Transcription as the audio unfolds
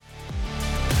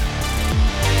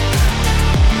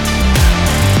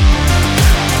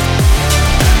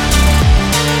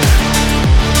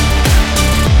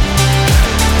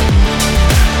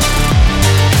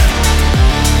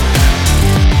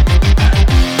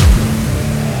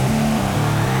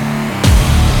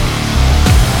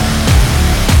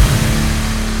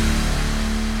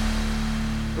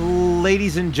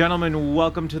Ladies and gentlemen,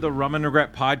 welcome to the Rum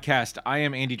Regret podcast. I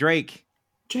am Andy Drake.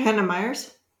 Johanna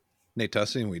Myers. Nate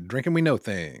Tussey, and we drink and we know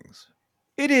things.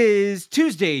 It is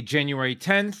Tuesday, January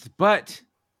 10th, but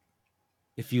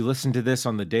if you listen to this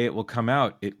on the day it will come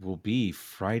out, it will be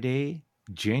Friday,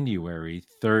 January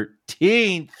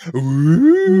 13th.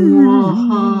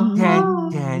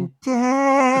 Dun, dun,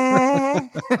 dun.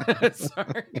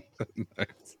 Sorry.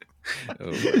 Nice.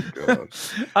 Oh my god.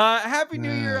 Happy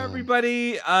New Year,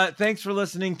 everybody. Thanks for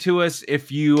listening to us.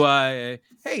 If you like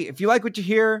what you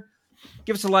hear,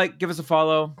 give us a like, give us a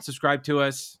follow, subscribe to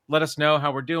us, let us know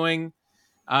how we're doing.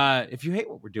 If you hate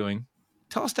what we're doing,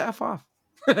 tell us to F off.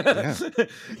 Yeah.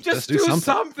 Just do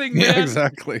something, man. Yeah,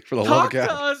 exactly. For the love Talk of to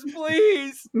God. us,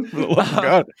 please. For the love of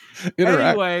God.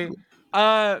 Interact. Anyway,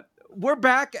 we're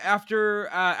back after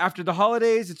the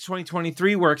holidays. It's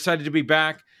 2023. We're excited to be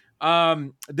back.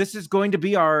 This is going to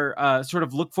be our sort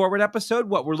of look forward episode,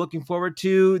 what we're looking forward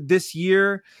to this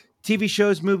year, TV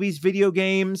shows, movies, video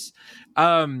games.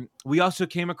 We also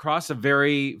came across a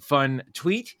very fun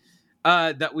tweet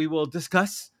that we will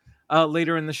discuss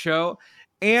later in the show.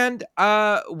 And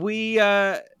I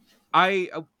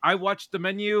watched The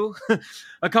Menu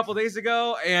a couple days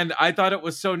ago, and I thought it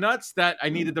was so nuts that I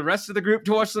needed the rest of the group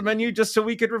to watch The Menu just so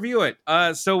we could review it.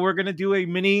 So we're going to do a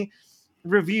mini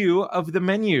review of The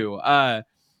Menu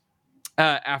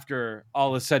after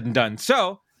all is said and done.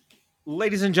 So,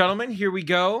 ladies and gentlemen, here we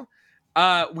go.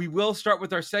 We will start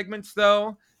with our segments,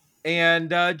 though.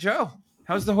 And Joe,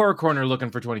 how's the Horror Corner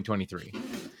looking for 2023?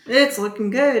 It's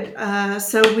looking good.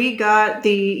 So we got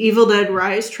the Evil Dead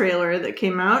Rise trailer that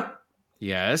came out.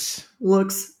 Yes.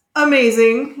 Looks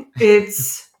amazing.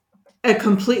 It's a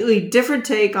completely different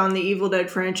take on the Evil Dead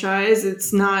franchise.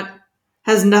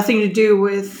 Has nothing to do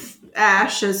with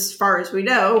Ash as far as we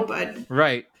know, but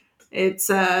right.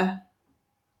 It's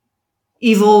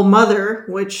Evil Mother,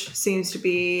 which seems to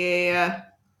be a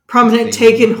prominent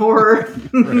take in horror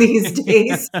these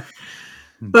days.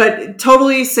 But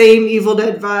totally same Evil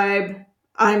Dead vibe.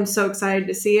 I'm so excited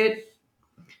to see it.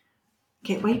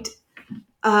 Can't wait.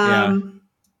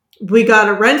 We got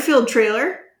a Renfield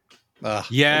trailer.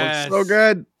 Yes. It looks so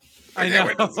good. I know.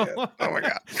 Wait to see it. Oh my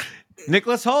god.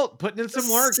 Nicholas Hoult putting in some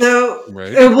work. So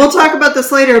we'll talk about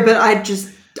this later, but I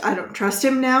don't trust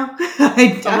him now.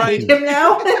 I hate him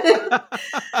now.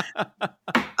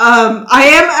 I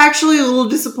am actually a little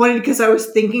disappointed because I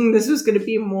was thinking this was going to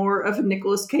be more of a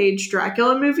Nicolas Cage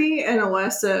Dracula movie and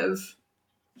less of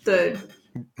the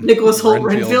Nicholas Hoult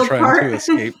Renfield part. Trying to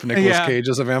escape Nicolas Cage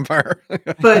as a vampire.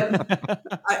 But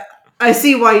I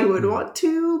see why you would want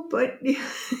to, but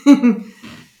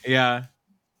yeah,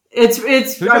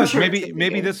 it's. I'm sure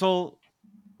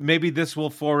maybe this will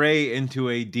foray into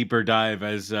a deeper dive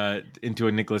as into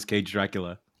a Nicolas Cage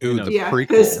Dracula. Ooh, the prequel.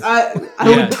 Because I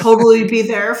would totally be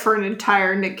there for an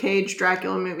entire Nick Cage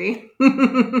Dracula movie.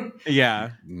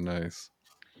 Yeah, nice.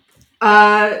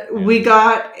 We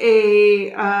got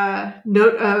a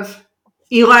note of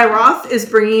Eli Roth is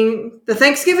bringing the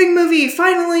Thanksgiving movie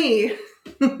finally.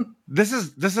 This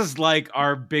is like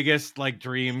our biggest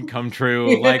dream come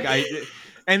true. I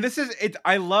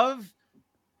love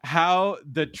how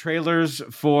the trailers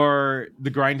for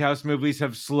the Grindhouse movies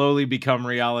have slowly become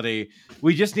reality.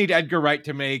 We just need Edgar Wright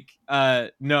to make no.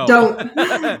 Don't.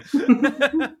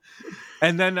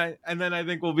 and then I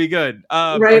think we'll be good.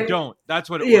 Right. Or don't. That's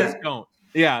what it was. Don't.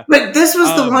 Yeah. But this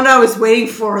was the one I was waiting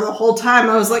for the whole time.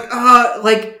 I was like, I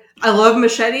love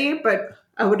Machete, but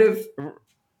I would have.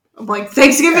 I'm like,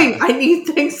 Thanksgiving. Yeah. I need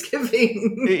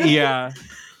Thanksgiving. Yeah.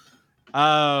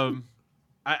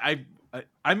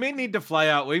 I may need to fly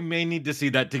out. We may need to see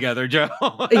that together, Joe.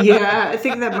 Yeah, I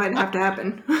think that might have to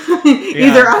happen.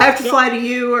 Either I have to fly to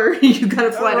you, or you got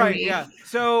to fly to me. Yeah.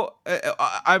 So,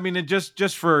 I mean,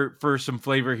 just for some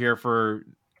flavor here for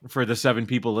the 7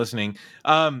 people listening.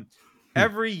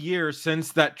 Every year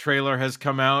since that trailer has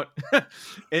come out,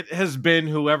 it has been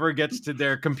whoever gets to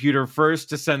their computer first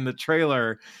to send the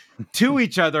trailer to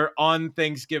each other on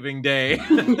Thanksgiving Day.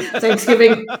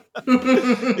 Thanksgiving.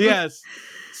 Yes.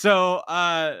 So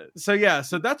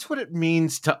that's what it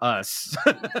means to us.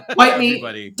 White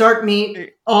meat, dark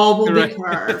meat, all will be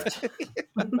carved.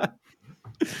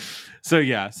 So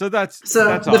that's the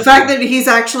awesome. fact that he's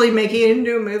actually making it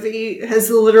into a movie has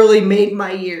literally made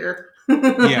my year.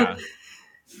 Yeah.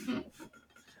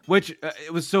 Which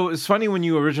it's funny when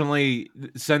you originally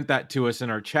sent that to us in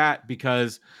our chat,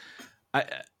 because I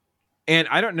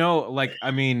don't know,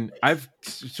 I've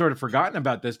sort of forgotten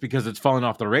about this because it's fallen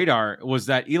off the radar, was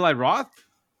that Eli Roth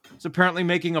is apparently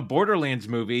making a Borderlands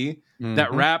movie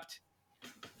that wrapped,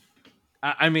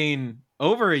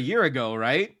 over a year ago,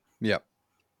 right? Yep.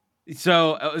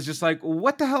 So I was just like,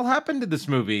 what the hell happened to this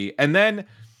movie? And then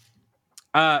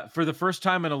for the first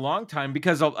time in a long time,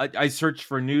 because I searched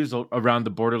for news around the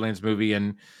Borderlands movie,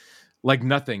 and like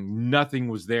nothing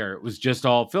was there. It was just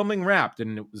all filming wrapped,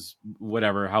 and it was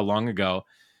whatever, how long ago.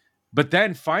 But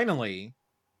then finally,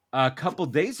 a couple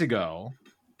days ago,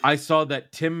 I saw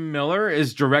that Tim Miller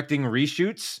is directing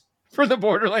reshoots for the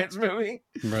Borderlands movie.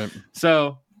 Right.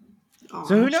 So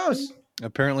who knows?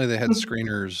 Apparently they had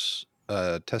screeners,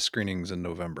 test screenings in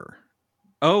November.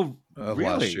 Oh, of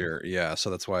really? last year. Yeah, so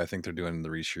that's why I think they're doing the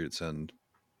reshoots and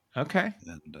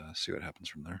see what happens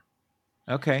from there.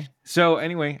 Okay. So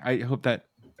anyway, I hope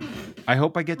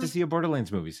I get to see a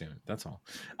Borderlands movie soon. That's all.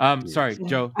 Sorry,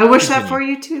 Joe. I wish that for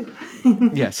you too.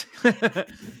 Yes.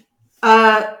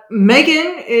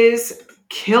 Megan is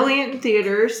killing it in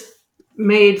theaters.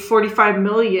 Made $45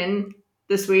 million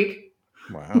this week.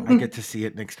 Wow. I get to see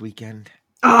it next weekend.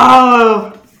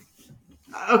 Oh.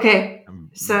 Okay. I'm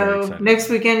So next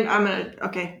weekend I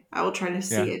will try to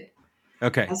see it.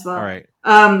 Okay. As well. All right.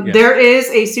 Yes. There is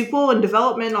a sequel in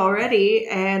development already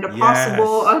and a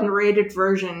possible unrated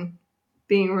version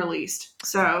being released.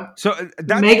 So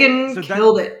Megan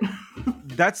killed it.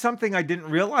 That's something I didn't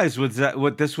realize was that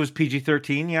what this was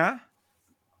PG-13, yeah?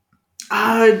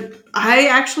 I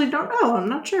actually don't know. I'm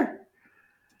not sure.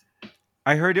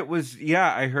 I heard it was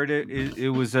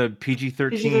it was a PG-13.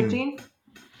 PG-13?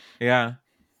 Yeah.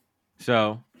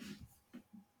 So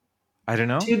I don't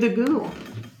know. To the Google.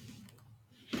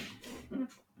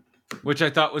 Which I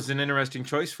thought was an interesting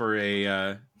choice for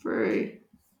a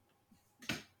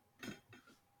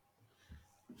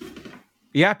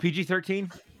Yeah,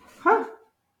 PG-13. Huh.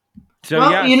 So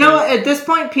well, you know, at this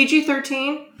point,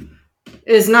 PG-13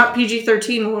 is not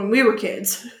PG-13 when we were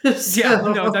kids. So. Yeah,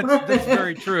 no, that's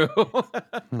very true.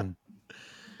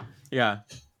 Yeah.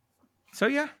 So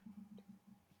yeah.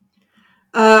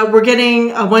 We're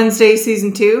getting a Wednesday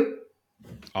season 2.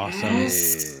 Awesome.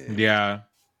 Yes. Yeah.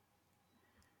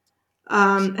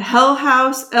 Hell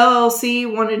House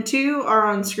LLC 1 and 2 are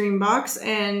on Screenbox,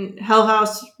 and Hell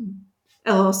House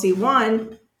LLC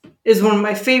 1 is one of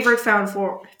my favorite found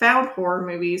horror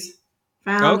movies.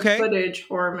 Found footage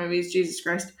horror movies, Jesus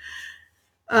Christ.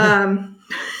 I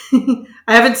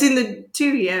haven't seen the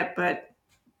 2 yet, but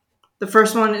the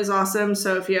first one is awesome.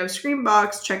 So if you have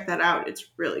Screenbox, check that out. It's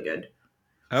really good.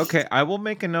 Okay, I will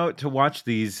make a note to watch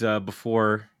these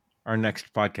before our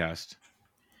next podcast.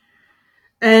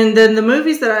 And then the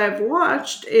movies that I've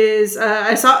watched is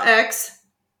I saw X,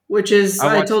 which is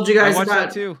I told you guys about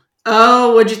that too.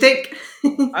 Oh, what'd you think?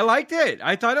 I liked it.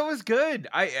 I thought it was good.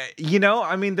 I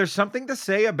mean, there's something to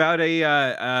say about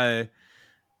a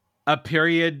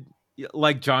period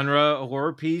like genre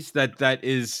horror piece that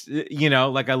is,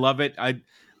 like I love it.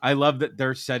 I love that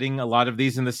they're setting a lot of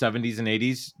these in the 70s and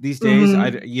 80s these days.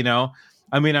 Mm-hmm.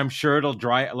 I mean, I'm sure it'll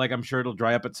dry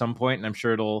up at some point, and I'm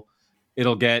sure it'll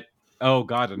get, oh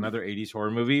God, another 80s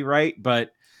horror movie, right?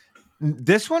 But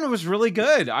this one was really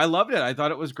good. I loved it. I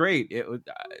thought it was great.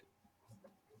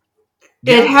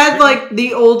 It had like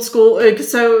the old school,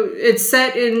 so it's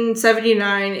set in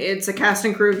 79. It's a cast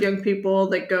and crew of young people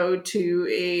that go to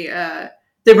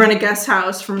they rent a guest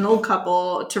house from an old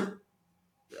couple to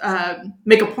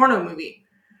make a porno movie.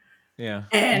 Yeah.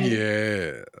 And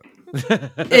it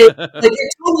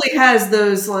totally has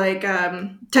those like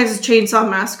Texas Chainsaw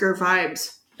Massacre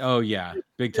vibes. Oh yeah,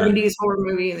 big time. 90s horror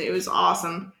movie, and it was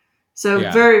awesome. So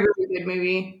very, very good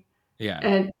movie. Yeah.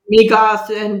 And me, Goth,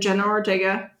 and Jenna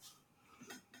Ortega.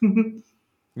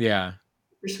 Yeah.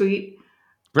 Super sweet.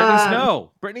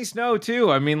 Brittany Snow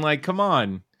too. I mean, like, come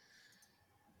on.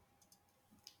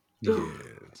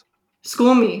 Yes.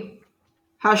 School me.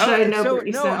 How should I know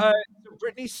Brittany Snow?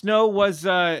 Brittany Snow was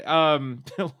this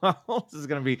is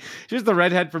gonna be, she was the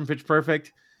redhead from Pitch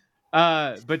Perfect.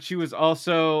 But she was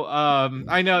also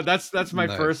I know that's my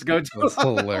first go-to. That's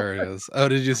hilarious. Oh,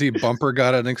 did you see Bumper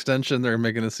got an extension? They're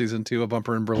making a season 2 of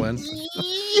Bumper in Berlin.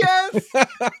 Yes. I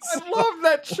love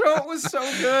that show. It was so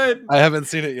good. I haven't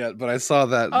seen it yet, but I saw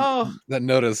that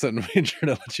notice and made sure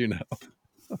to let you know.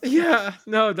 Yeah,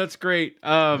 no, that's great.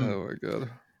 Oh my God.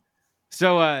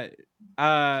 So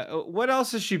what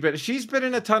else has she been? She's been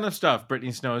in a ton of stuff.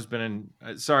 Brittany Snow has been in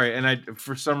and I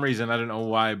for some reason I don't know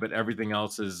why, but everything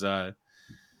else is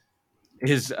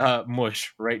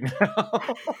mush right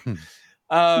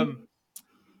now.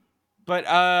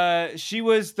 But she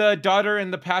was the daughter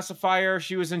in The Pacifier.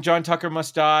 She was in John Tucker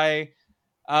Must Die.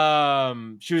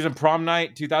 She was in Prom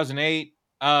Night 2008.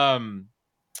 God,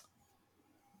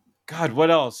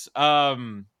 what else?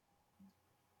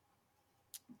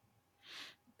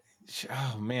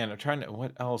 Oh man, I'm trying to.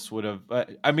 What else would have?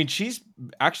 I mean, she's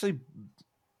actually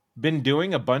been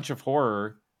doing a bunch of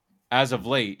horror as of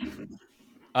late.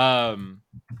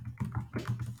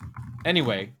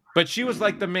 Anyway, but she was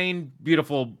like the main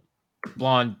beautiful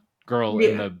blonde girl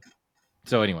in the.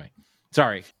 So anyway,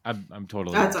 sorry, I'm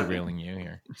totally derailing you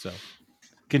here. So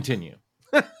continue.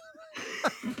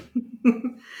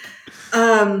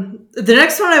 The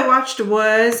next one I watched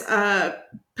was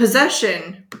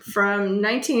Possession from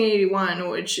 1981,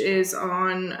 which is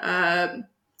on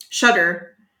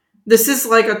Shudder. This is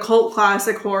like a cult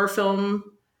classic horror film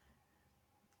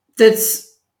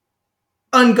that's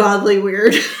ungodly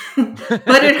weird,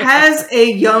 but it has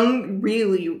a young,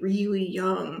 really, really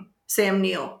young Sam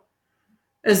Neill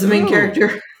as the main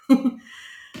character.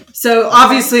 So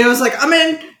obviously I was like, I'm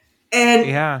in.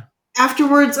 And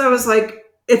afterwards I was like,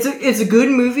 it's a good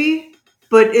movie,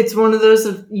 but it's one of those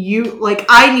of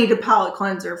I need a palate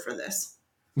cleanser for this.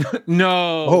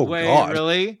 No way, God.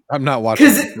 Really? I'm not watching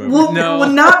this movie. Well,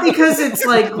 not because it's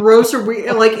like gross or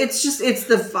weird. Like it's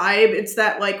the vibe. It's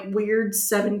that like weird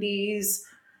 70s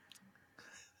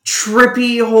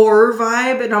trippy horror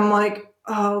vibe, and I'm like,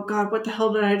 oh God, what the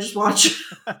hell did I just watch?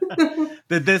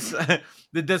 Did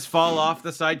this fall off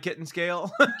the side kitten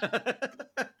scale?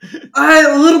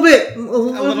 A little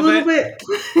bit.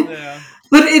 Yeah.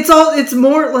 But it's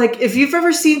more like, if you've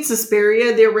ever seen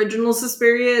Suspiria, the original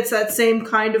Suspiria, it's that same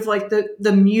kind of like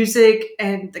the music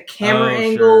and the camera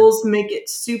angles make it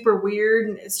super weird.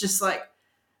 And it's just like,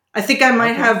 I think I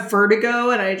might have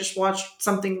vertigo and I just watched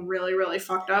something really, really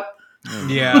fucked up.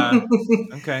 Yeah.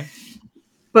 Okay.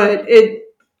 But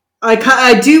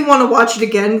I do want to watch it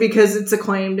again because it's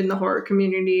acclaimed in the horror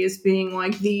community as being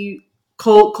like the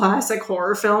cult classic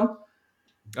horror film.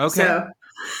 Okay. So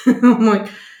I'm like,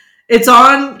 it's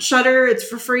on Shudder. It's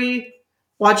for free.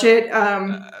 Watch it.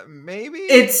 Maybe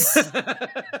it's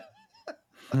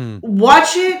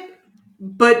watch it,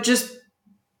 but just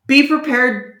be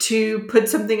prepared to put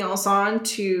something else on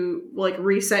to like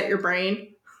reset your brain.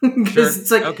 Because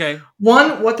it's like,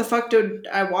 one, what the fuck did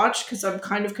I watch? Because I'm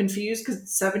kind of confused because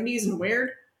it's 70s and weird.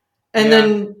 And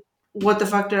then what the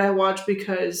fuck did I watch?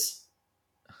 Because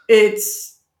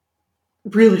it's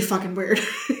really fucking weird.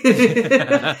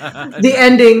 The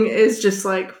ending is just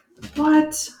like,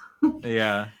 what?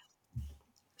 Yeah.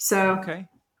 So yeah,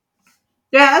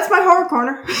 that's my horror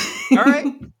corner. All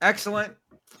right. Excellent.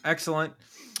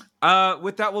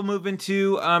 With that, we'll move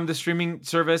into the streaming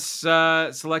service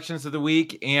selections of the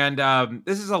week, and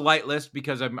this is a light list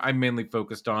because I'm mainly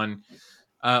focused on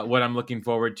what I'm looking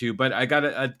forward to. But I got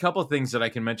a couple of things that I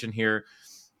can mention here.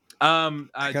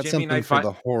 I got Jamie something for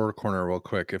the horror corner real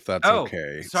quick, if that's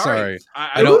okay. Sorry.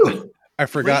 I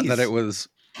forgot that it was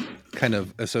kind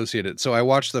of associated. So I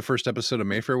watched the first episode of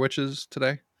Mayfair Witches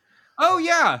today. Oh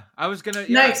yeah, I was gonna.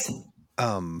 Nice.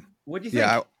 What do you think?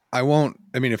 Yeah, I won't.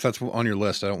 I mean, if that's on your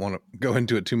list, I don't want to go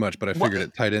into it too much, but I figured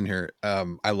it tied in here.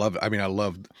 I love. I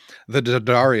loved the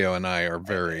Dario and I are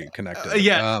very connected.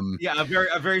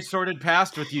 A very sordid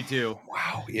past with you two.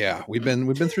 Wow. Yeah, we've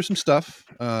been through some stuff.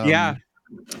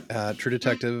 True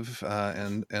Detective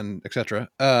and etc.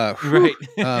 Right.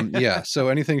 Yeah. So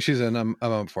anything she's in, I'm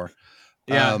up for.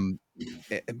 Yeah.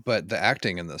 But the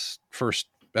acting in this first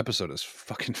episode is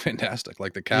fucking fantastic.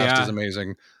 Like the cast is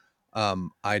amazing. I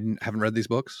haven't read these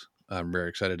books. I'm very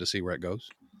excited to see where it goes.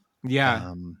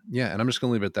 Yeah. And I'm just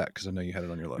gonna leave it at that because I know you had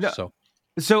it on your list. So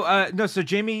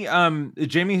Jamie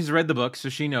has read the book, so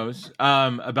she knows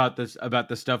about this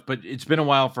stuff, but it's been a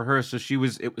while for her, so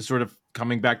it was sort of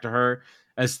coming back to her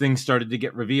as things started to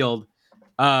get revealed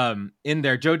in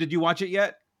there. Joe, did you watch it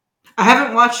yet? I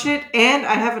haven't watched it, and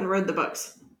I haven't read the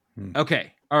books.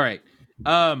 Okay. All right.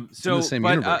 It's in the same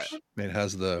universe. It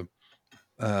has the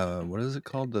what is it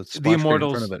called? The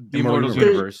Immortals. In front of it. The Immortals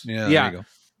universe. Yeah. There you go.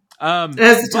 It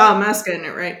has the Talamasca in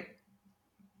it, right?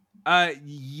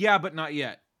 Yeah, but not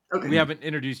yet. Okay. We haven't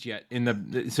introduced yet.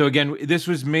 So again, this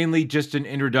was mainly just an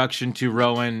introduction to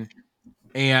Rowan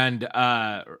and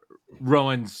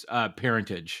Rowan's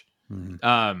parentage, and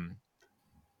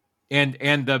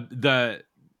the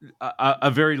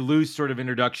a very loose sort of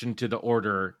introduction to the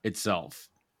order itself,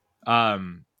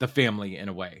 the family in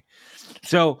a way.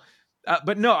 So,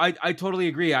 but no, I totally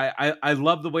agree. I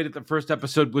love the way that the first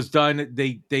episode was done.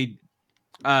 They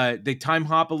time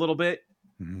hop a little bit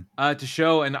to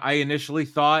show, and I initially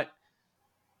thought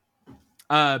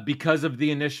because of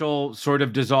the initial sort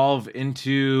of dissolve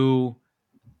into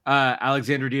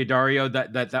Alexandra Daddario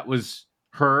that was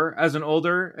her as an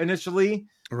older initially,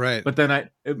 right? But then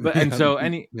So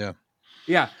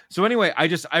anyway,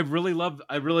 I really loved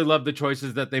the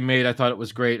choices that they made. I thought it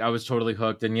was great. I was totally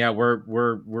hooked, and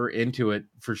we're into it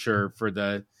for sure for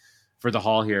the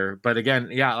haul here. But again,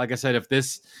 like I said, if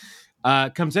this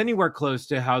comes anywhere close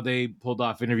to how they pulled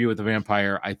off Interview with the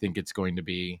Vampire, I think it's going to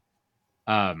be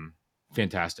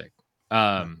fantastic.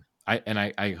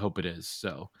 I hope it is.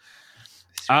 So,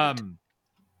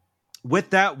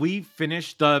 with that, we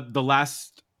finished the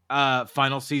last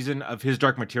final season of His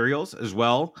Dark Materials as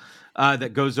well.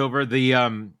 That goes over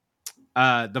the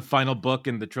final book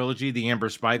in the trilogy, The Amber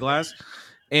Spyglass,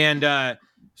 and it's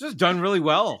just done really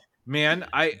well, man.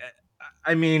 I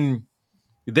mean,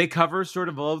 they cover sort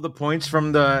of all of the points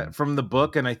from the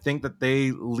book, and I think that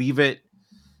they leave it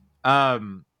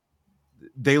in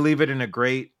a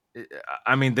great.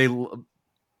 I mean,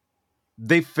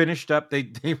 they finished up.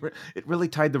 It really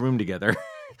tied the room together,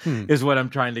 is what I'm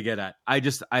trying to get at.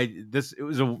 It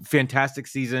was a fantastic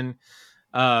season,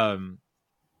 and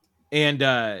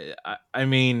I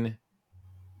mean,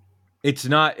 it's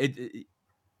not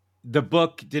the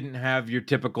book didn't have your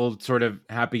typical sort of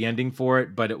happy ending for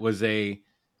it, but it was a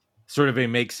sort of a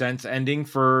make sense ending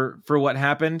for what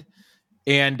happened.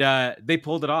 And they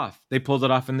pulled it off. They pulled it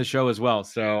off in the show as well.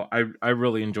 So I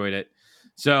really enjoyed it.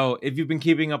 So if you've been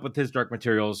keeping up with His Dark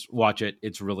Materials, watch it.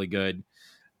 It's really good.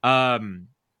 Ghosts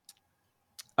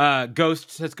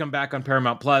has come back on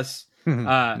Paramount Plus.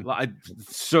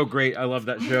 So great. I love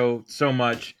that show so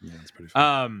much. Yeah, it's pretty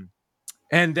fun.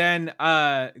 And then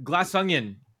Glass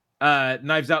Onion,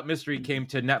 Knives Out Mystery came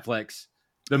to Netflix.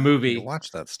 The movie. You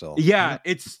watch that still? Yeah,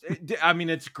 it's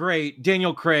great.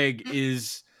 Daniel Craig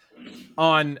is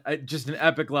on just an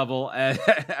epic level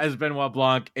as Benoit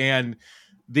Blanc, and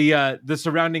the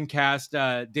surrounding cast: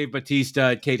 Dave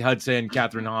Bautista, Kate Hudson,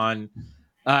 Catherine Hahn,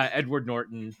 Edward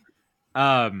Norton.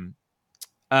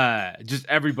 Just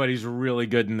everybody's really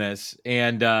good in this,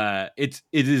 and it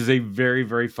is a very,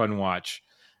 very fun watch.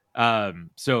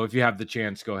 So if you have the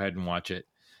chance, go ahead and watch it.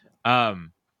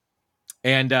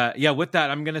 And with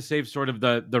that, I'm gonna save sort of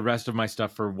the rest of my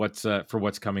stuff for what's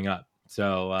coming up.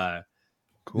 So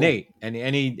cool. Nate,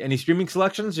 any streaming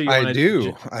selections? Or I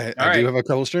do have a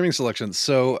couple streaming selections.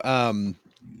 So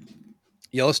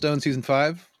Yellowstone season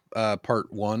 5,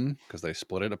 part 1, because they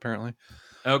split it apparently.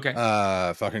 Okay.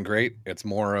 Fucking great. It's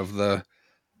more of the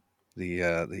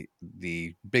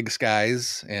big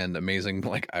skies and amazing.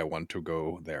 Like, I want to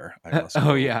go there. I must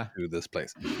go to this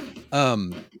place.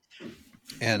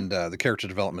 And the character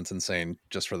development's insane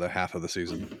just for the half of the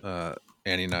season.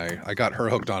 Annie and I got her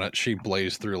hooked on it. She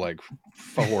blazed through like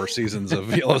 4 seasons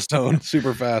of Yellowstone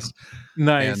super fast.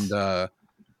 Nice. And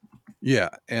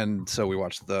and so we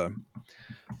watched the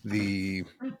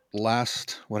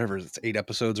last, whatever, it's 8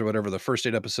 episodes or whatever, the first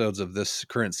 8 episodes of this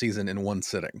current season in one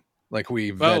sitting. Like,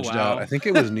 we vegged out. I think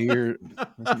it was New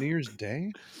Year's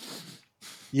Day.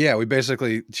 Yeah,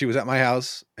 she was at my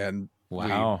house, and we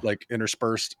like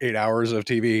interspersed 8 hours of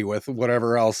TV with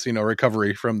whatever else,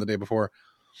 recovery from the day before.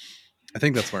 I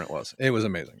think that's when it was. It was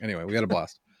amazing. Anyway, we had a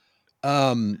blast.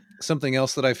 Something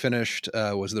else that I finished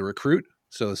was The Recruit.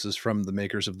 So this is from the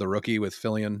makers of The Rookie with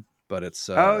Fillion, but it's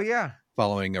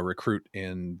following a recruit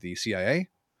in the CIA.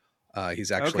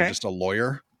 He's actually just a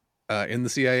lawyer in the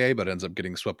CIA, but ends up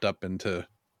getting swept up into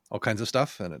all kinds of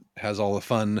stuff, and it has all the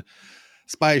fun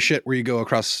spy shit where you go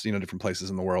across different places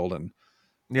in the world, and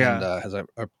has a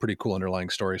pretty cool underlying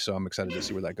story. So I'm excited to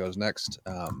see where that goes next.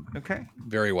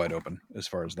 Very wide open as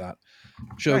far as that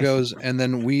show goes. And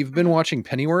then we've been watching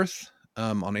Pennyworth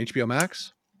on HBO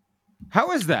Max.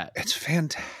 How is that? It's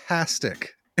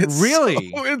fantastic. It's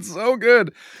so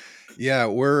good. Yeah,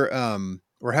 we're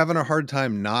having a hard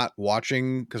time not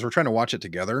watching, because we're trying to watch it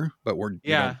together, but we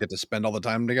don't get to spend all the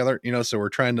time together, so we're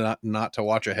trying to not to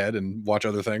watch ahead and watch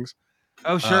other things.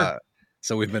 Oh, sure.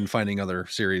 So we've been finding other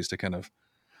series to kind of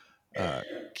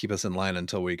keep us in line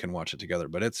until we can watch it together.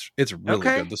 But it's really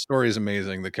good. The story is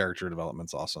amazing. The character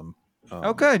development's awesome.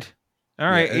 Good. All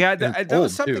right. That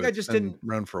was something too. I just didn't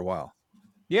run for a while.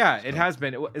 Yeah, it has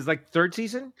been. It's like 3rd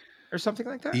season or something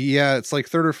like that. Yeah, it's like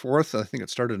 3rd or 4th. I think it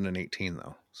started in 2018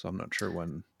 though, so I'm not sure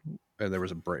when. There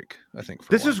was a break, I think.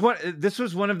 This was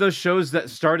one of those shows that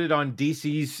started on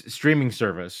DC's streaming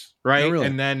service, right? Oh, really?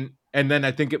 And then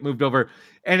I think it moved over.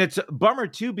 And it's a bummer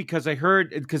too, because I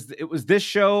heard, because it was this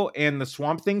show and the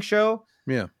Swamp Thing show.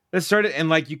 Yeah. That started, and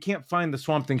like, you can't find the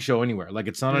Swamp Thing show anywhere. Like,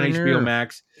 it's not on HBO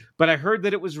Max, but I heard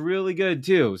that it was really good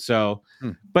too. So,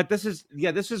 but this is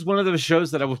one of those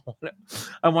shows that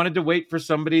I wanted to wait for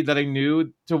somebody that I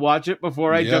knew to watch it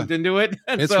before I jumped into it.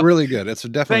 And it's really good. It's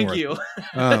definitely worth it.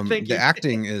 Thank you. The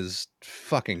acting is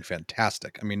fucking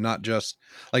fantastic. I mean, not just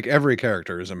like, every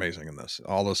character is amazing in this.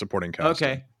 All the supporting cast,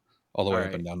 all the way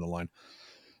up and down the line.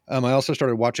 I also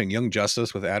started watching Young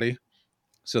Justice with Addie.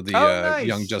 So the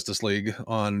Young Justice League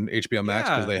on HBO Max,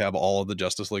 because they have all of the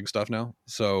Justice League stuff now.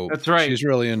 So that's right. She's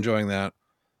really enjoying that.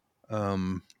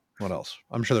 What else?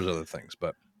 I'm sure there's other things,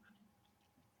 but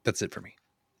that's it for me.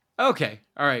 Okay.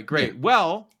 All right. Great. Yeah.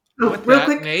 Well, with real that,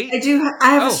 quick, Nate.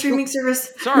 I have a streaming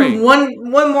service. Sorry. One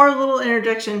more little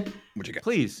interjection. What you got?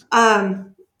 Please.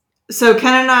 So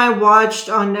Ken and I watched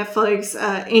on Netflix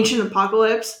Ancient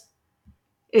Apocalypse.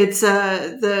 It's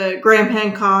the Graham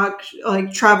Hancock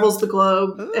travels the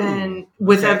globe and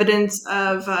with evidence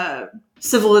of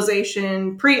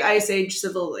civilization, pre-Ice Age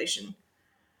civilization.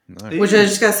 Nice. Which I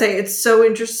just gotta say, it's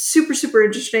so super, super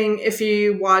interesting if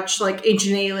you watch like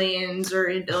Ancient Aliens or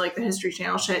into like the History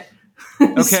Channel shit.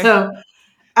 Okay. So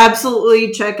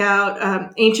absolutely check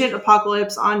out Ancient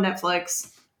Apocalypse on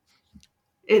Netflix.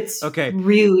 It's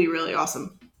really, really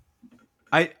awesome.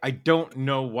 I don't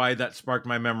know why that sparked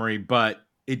my memory, but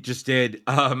it just did.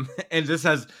 And this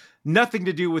has nothing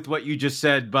to do with what you just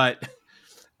said, but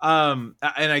and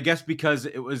I guess because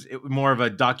it was more of a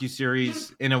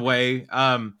docuseries in a way.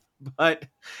 But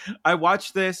I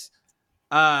watched this.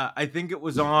 I think it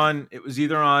was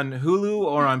either on Hulu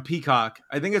or on Peacock.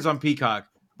 I think it's on Peacock.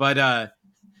 But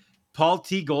Paul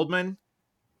T. Goldman.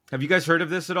 Have you guys heard of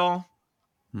this at all?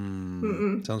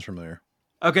 Sounds familiar.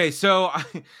 Okay, so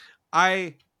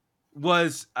I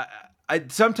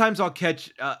sometimes I'll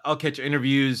catch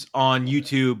interviews on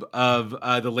YouTube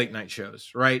of the late night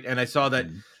shows, right? And I saw that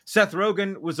Seth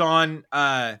Rogen was on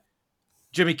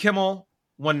Jimmy Kimmel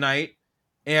one night,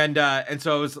 and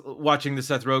so I was watching the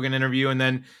Seth Rogen interview, and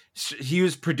then he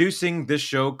was producing this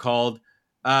show called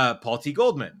Paul T.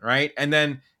 Goldman, right? And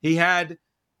then he had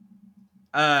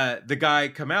the guy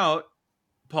come out,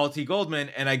 Paul T. Goldman,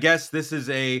 and I guess this is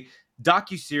a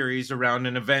docuseries around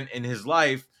an event in his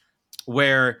life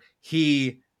where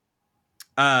he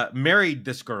married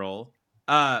this girl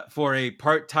for a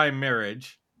part-time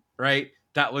marriage, right?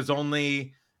 That was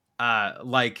only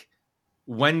like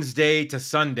Wednesday to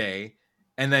Sunday,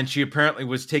 and then she apparently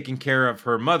was taking care of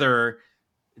her mother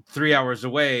 3 hours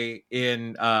away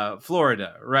in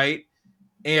Florida, right?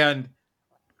 And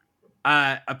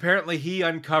apparently he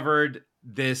uncovered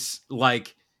this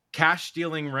like cash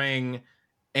stealing ring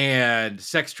and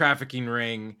sex trafficking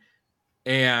ring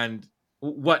and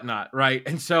whatnot, right?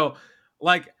 And so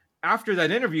like after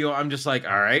that interview, I'm just like,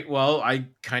 all right, well, I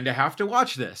kind of have to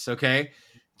watch this. Okay,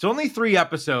 it's only 3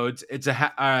 episodes. It's a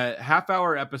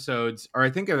half-hour episodes, or I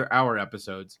think they're hour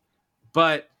episodes.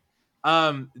 But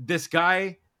this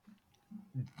guy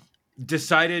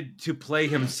decided to play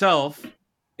himself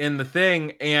in the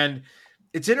thing, and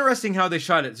it's interesting how they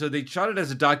shot it. So they shot it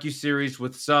as a docuseries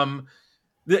with some,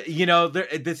 you know,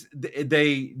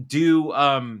 they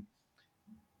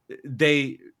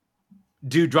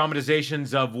do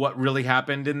dramatizations of what really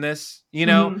happened in this, you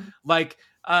know, like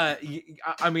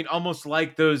I mean, almost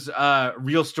like those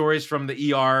real stories from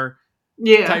the ER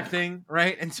type thing,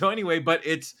 right? And so anyway, but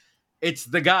it's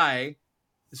the guy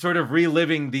sort of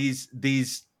reliving this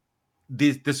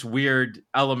weird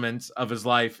elements of his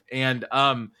life, and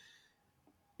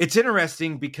it's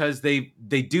interesting because they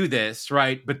do this,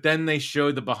 right? But then they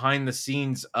show the behind the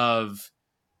scenes of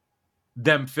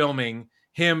them filming,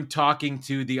 him talking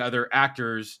to the other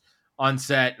actors on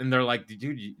set, and they're like,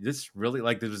 dude, this really,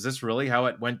 like, was this really how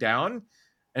it went down?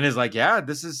 And it's like, yeah,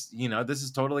 this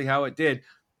is totally how it did.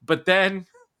 But then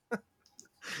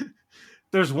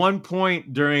there's one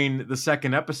point during the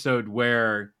second episode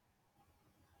where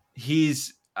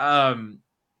he's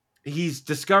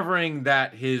discovering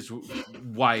that his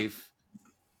wife,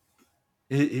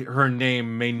 her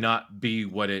name may not be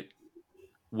what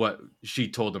she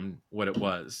told him what it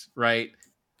was, right?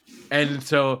 And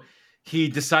so he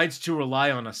decides to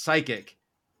rely on a psychic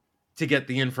to get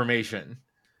the information.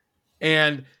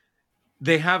 And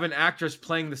they have an actress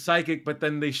playing the psychic, but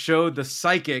then they show the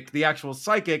psychic, the actual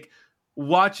psychic,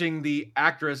 watching the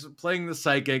actress playing the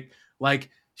psychic. Like,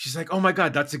 she's like, oh my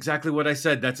God, that's exactly what I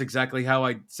said. That's exactly how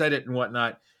I said it and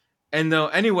whatnot. And though,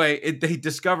 anyway, they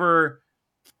discover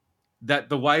that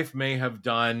the wife may have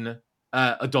done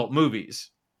adult movies,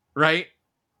 right?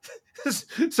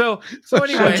 so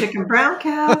anyway, chicken brown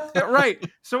cow. Right.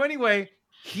 So anyway,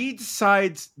 he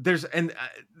decides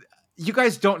you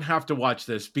guys don't have to watch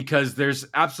this because there's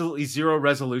absolutely zero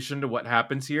resolution to what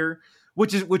happens here,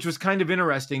 which was kind of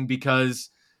interesting because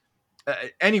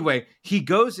anyway, he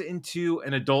goes into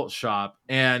an adult shop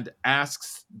and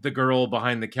asks the girl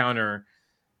behind the counter,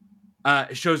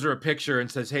 shows her a picture and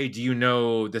says, hey, do you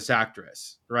know this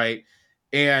actress? Right.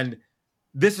 And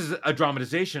this is a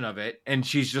dramatization of it. And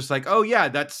she's just like, oh yeah,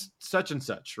 that's such and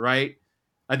such. Right.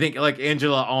 I think like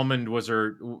Angela Almond was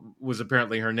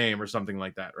apparently her name or something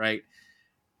like that. Right.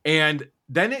 And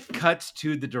then it cuts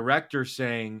to the director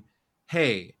saying,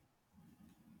 hey,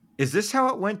 is this how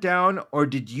it went down, or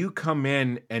did you come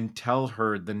in and tell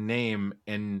her the name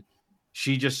and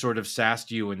she just sort of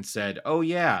sassed you and said, oh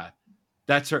yeah,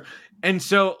 that's her? And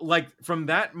so like from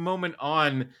that moment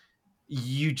on,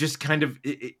 you just kind of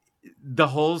the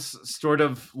holes sort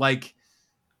of like,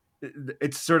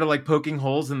 it's sort of like poking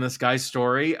holes in this guy's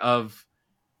story of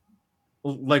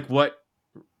like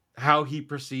how he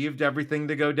perceived everything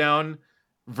to go down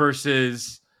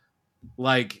versus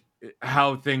like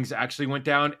how things actually went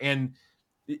down. And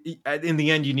in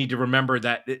the end, you need to remember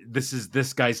that this is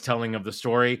this guy's telling of the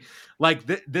story. Like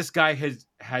this guy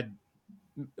had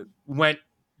went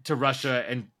to Russia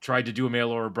and tried to do a mail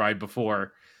order bride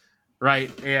before,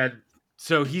 right? And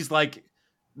so he's like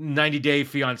 90 Day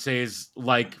Fiance's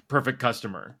like perfect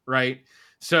customer, right?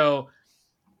 So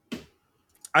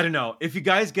I don't know if you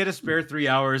guys get a spare 3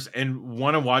 hours and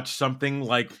want to watch something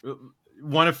like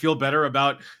want to feel better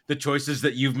about the choices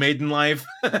that you've made in life.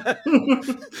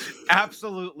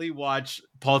 Absolutely watch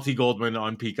Paul T. Goldman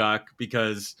on Peacock,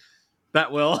 because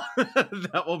that will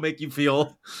that will make you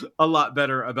feel a lot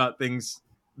better about things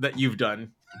that you've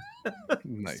done.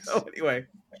 Nice. So anyway,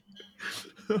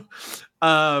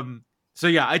 so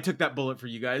yeah, I took that bullet for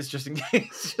you guys just in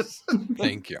case.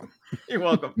 Thank you. You're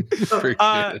welcome.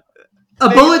 Appreciate it. A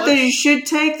bullet that you should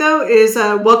take, though, is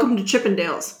Welcome to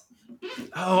Chippendales.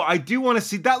 Oh, I do want to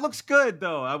see. That looks good,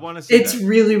 though. I want to see It's that.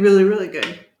 really, really, really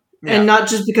good. Yeah. And not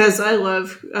just because I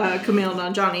love Camille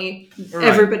Nanjiani, Right.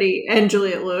 everybody, and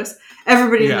Juliette Lewis.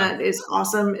 Everybody in Yeah. that is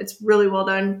awesome. It's really well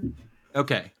done.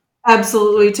 Okay.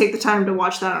 Absolutely take the time to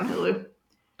watch that on Hulu.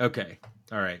 Okay.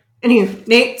 All right. Anywho,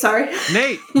 Nate, sorry.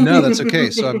 Nate. No, that's okay.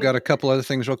 So I've got a couple other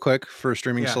things real quick for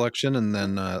streaming Yeah. selection, and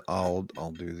then I'll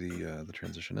do the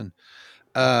transition in.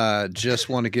 Just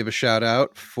want to give a shout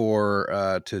out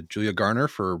to Julia Garner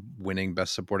for winning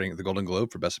the Golden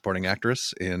Globe for Best Supporting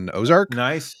Actress in Ozark.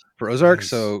 Nice. For Ozark, Nice.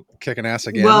 so kicking ass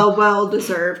again. Well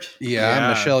deserved. Yeah,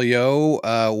 Michelle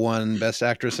Yeoh won Best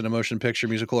Actress in a Motion Picture,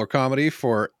 Musical, or Comedy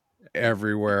for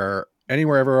Anywhere,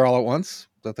 Everywhere, All at Once.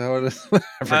 Is that how it is? I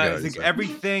forget. I think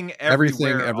Everything,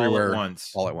 Everywhere,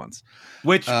 all at once.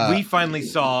 Which we finally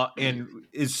saw and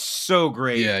is so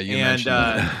great. Yeah, you mentioned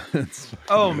that.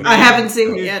 Oh, man. I haven't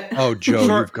seen it yet. Oh,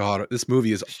 Joe, you've got it. This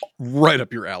movie is right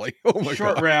up your alley. Oh my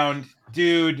Short god. Round,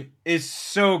 dude, is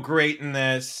so great in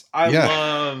this. I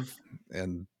love,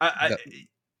 and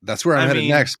that's where I'm headed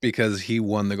next, because he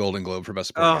won the Golden Globe for Best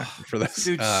Supporting Actor for this.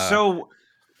 Dude,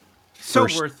 so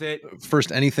worth it.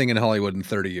 First anything in Hollywood in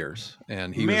 30 years,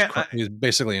 and he was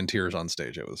basically in tears on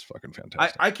stage. It was fucking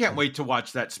fantastic. I can't wait to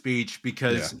watch that speech,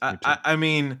 because I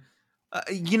mean,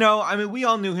 we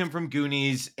all knew him from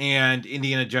Goonies and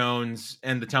Indiana Jones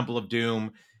and the Temple of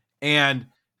Doom, and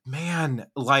man,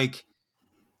 like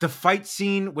the fight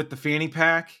scene with the fanny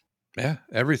pack. Yeah,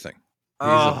 everything. He's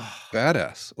a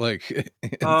badass. Like,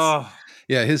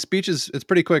 yeah, his speech it's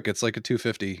pretty quick. It's like a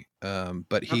 250.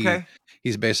 But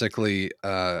he's basically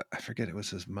I forget, it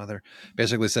was his mother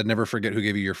basically said, never forget who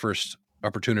gave you your first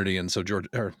opportunity. And so George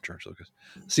Lucas,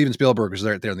 Steven Spielberg was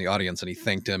there in the audience, and he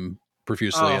thanked him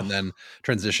profusely, and then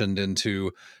transitioned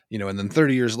into, and then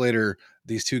 30 years later,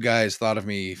 these two guys thought of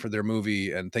me for their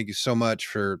movie, and thank you so much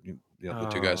for the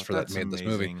two guys for that made amazing. This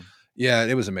movie. Yeah,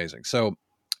 it was amazing. So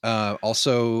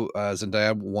also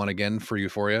Zendaya won again for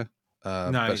Euphoria,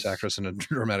 Best Actress in a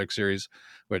Dramatic Series,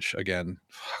 which again,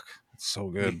 it's so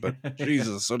good, but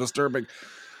Jesus, so disturbing.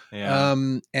 Yeah.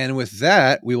 And with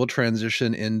that, we will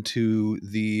transition into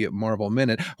the Marvel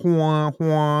Minute.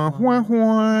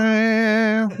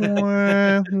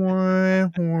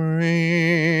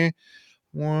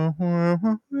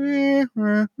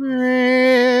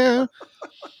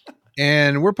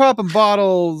 And we're popping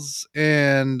bottles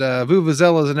and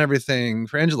vuvuzelas and everything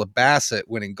for Angela Bassett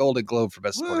winning Golden Globe for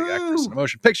Best Supporting Actress in a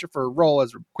Motion Picture for her role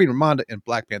as Queen Ramonda in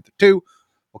Black Panther 2,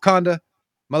 Wakanda,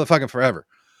 motherfucking forever.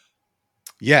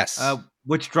 Yes.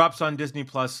 Which drops on Disney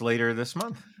Plus later this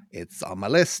month. It's on my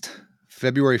list.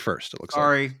 February 1st, it looks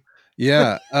like.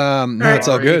 Yeah. No, it's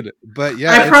all good. But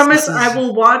yeah. I promise I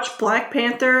will watch Black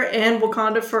Panther and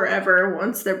Wakanda Forever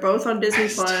once they're both on Disney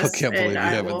Plus. I still can't believe you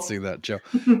haven't seen that, Joe.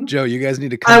 Joe, you guys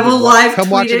need to come. I will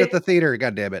come watch it at the theater.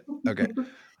 God damn it. Okay.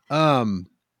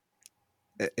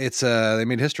 It's they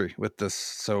made history with this,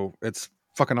 so it's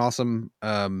fucking awesome.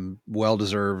 Well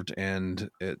deserved, and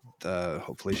it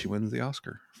hopefully she wins the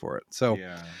Oscar for it. So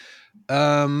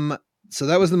so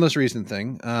that was the most recent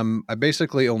thing. I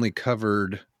basically only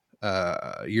covered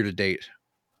year to date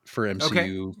for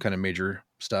MCU kind of major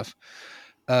stuff.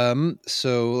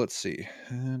 So let's see.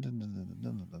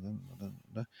 Not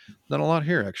a lot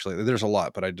here, actually. There's a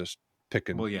lot, but I just pick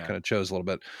and yeah. kind of chose a little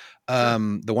bit.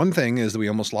 The one thing is that we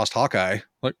almost lost Hawkeye.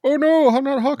 Like, oh no, I'm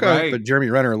not Hawkeye. Right. But Jeremy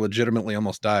Renner legitimately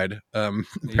almost died.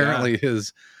 Apparently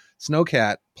his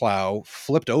snowcat plow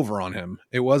flipped over on him.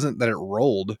 It wasn't that it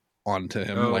rolled onto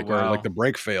him, or like the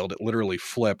brake failed. It literally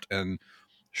flipped and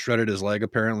shredded his leg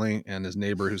apparently. And his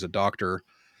neighbor, who's a doctor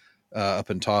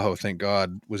up in Tahoe, thank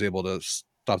God, was able to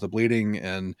stop the bleeding.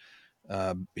 And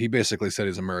he basically said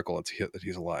it's a miracle that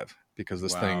he's alive, because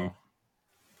this thing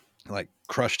like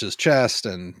crushed his chest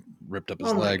and ripped up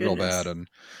his leg real bad and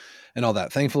all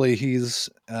that. Thankfully he's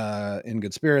in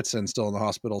good spirits and still in the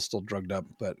hospital, still drugged up,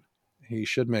 but he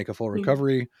should make a full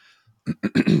recovery.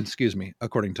 Excuse me,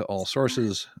 according to all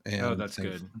sources. And that's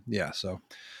good. Yeah, so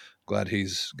glad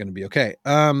he's going to be okay.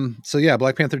 So yeah,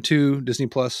 Black Panther 2 Disney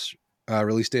Plus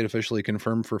release date officially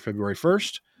confirmed for February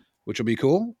 1st, which will be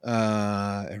cool.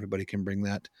 Everybody can bring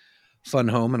that fun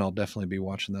home, and I'll definitely be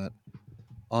watching that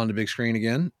on the big screen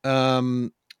again.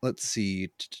 Let's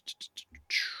see.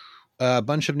 A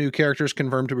bunch of new characters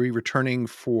confirmed to be returning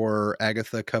for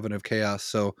Agatha Coven of Chaos.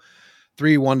 So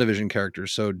 3 WandaVision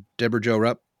characters. So Deborah Jo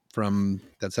Rupp from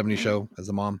That 70s Show as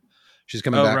the mom. She's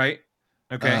coming back. Right.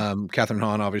 Okay. Catherine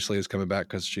Hahn obviously is coming back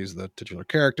because she's the titular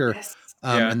character. Yes.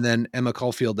 And then Emma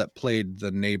Caulfield, that played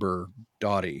the neighbor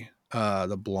Dottie,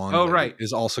 the blonde lady,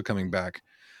 is also coming back.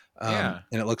 And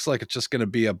it looks like it's just going to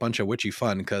be a bunch of witchy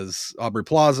fun, because Aubrey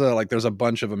Plaza, like there's a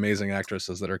bunch of amazing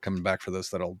actresses that are coming back for this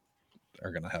they're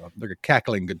going to have they're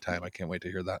cackling good time. I can't wait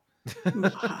to hear that.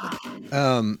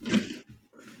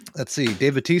 Let's see.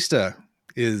 Dave Bautista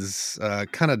is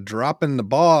kind of dropping the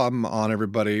bomb on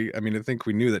everybody. I mean, I think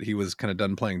we knew that he was kind of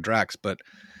done playing Drax, but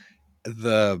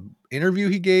the interview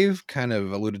he gave kind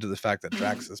of alluded to the fact that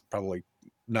Drax is probably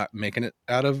not making it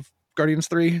out of Guardians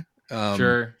 3.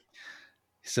 Sure.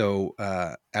 So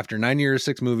after 9 years,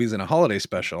 6 movies, and a holiday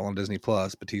special on Disney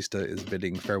Plus, Bautista is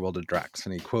bidding farewell to Drax.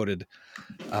 And he quoted,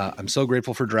 "I'm so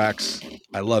grateful for Drax.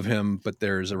 I love him, but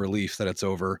there's a relief that it's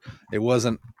over. It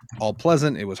wasn't all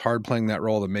pleasant. It was hard playing that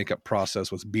role. The makeup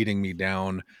process was beating me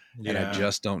down. And I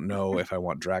just don't know if I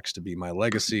want Drax to be my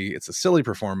legacy. It's a silly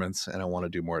performance, and I want to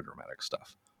do more dramatic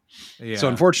stuff." Yeah. So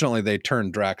unfortunately, they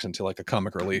turned Drax into like a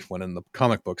comic relief, when in the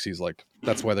comic books, he's like,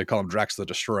 that's why they call him Drax the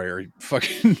Destroyer. He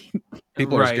fucking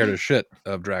people are scared as shit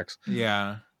of Drax.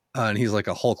 Yeah. And he's like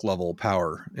a Hulk level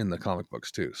power in the comic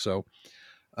books too. So,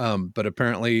 but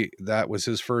apparently that was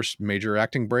his first major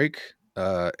acting break.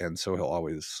 And so he'll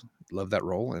always love that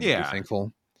role and be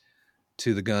thankful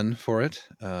to the gun for it.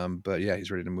 But yeah,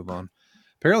 he's ready to move on.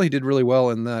 Apparently he did really well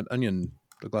in that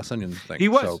the Glass Onion thing. He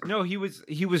was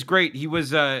he was great. He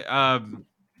was like a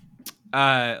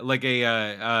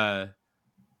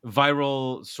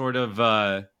viral sort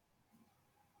of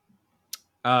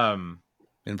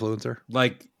influencer,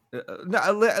 like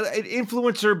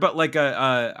influencer, but like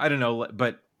I don't know,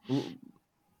 but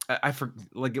I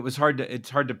like it's hard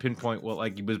to pinpoint what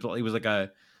like he was like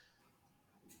a.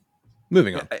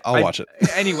 Moving on, I'll watch it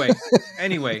anyway.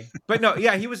 But no,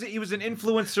 yeah, he was an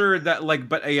influencer that like,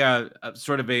 but a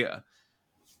sort of a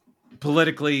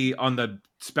politically on the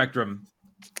spectrum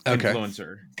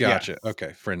influencer. Gotcha. Yeah.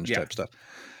 Okay, fringe type stuff.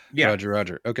 Yeah,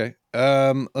 Roger. Okay.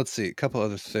 Let's see a couple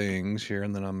other things here,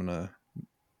 and then I'm gonna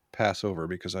pass over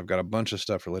because I've got a bunch of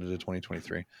stuff related to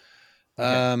 2023.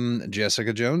 Okay.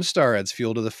 Jessica Jones star adds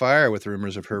fuel to the fire with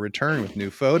rumors of her return with new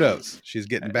photos. She's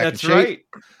getting back in shape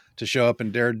to show up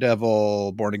in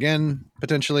Daredevil Born Again,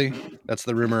 potentially. That's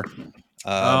the rumor.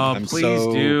 I'm please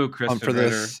do, pumped for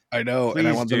this. I know, and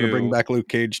I want them to bring back Luke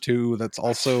Cage too. That's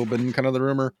also been kind of the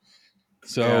rumor.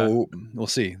 So we'll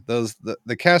see.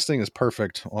 The casting is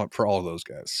perfect for all of those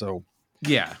guys. So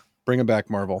yeah, bring them back,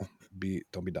 Marvel.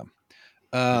 Don't be dumb.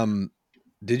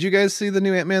 Did you guys see the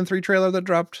new Ant-Man 3 trailer that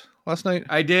dropped last night?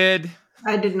 I did.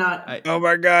 I did not. Oh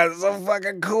my god, it's so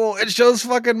fucking cool. It shows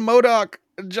fucking MODOK,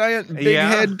 a giant big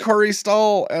head Corey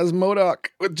Stoll as MODOK,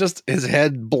 with just his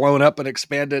head blown up and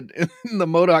expanded in the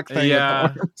MODOK thing. Yeah.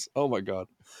 With the arms. Oh my god.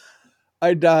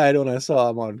 I died when I saw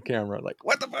him on camera. Like,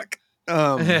 what the fuck?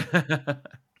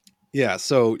 Yeah,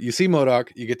 so you see MODOK,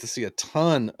 you get to see a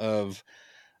ton of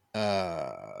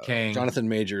Kang. Jonathan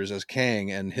Majors as Kang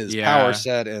and his power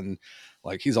set, and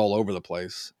like he's all over the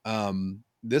place.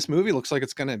 This movie looks like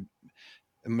it's gonna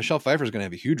Michelle Pfeiffer is going to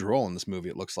have a huge role in this movie.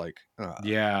 It looks like,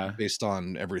 based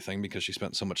on everything, because she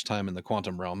spent so much time in the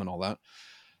quantum realm and all that.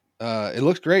 It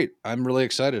looks great. I'm really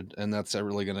excited, and that's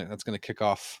going to kick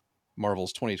off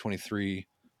Marvel's 2023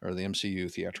 or the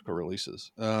MCU theatrical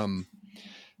releases.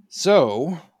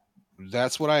 So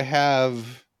that's what I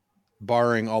have,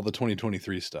 barring all the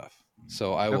 2023 stuff.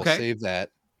 So I will save that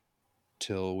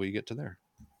till we get to there.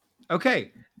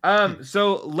 Okay.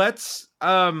 So let's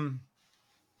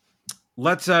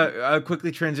let's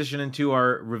quickly transition into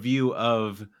our review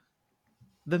of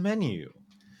The Menu.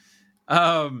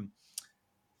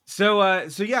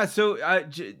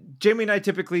 Jamie and I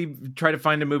typically try to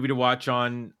find a movie to watch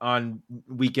on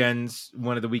weekends,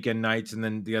 one of the weekend nights, and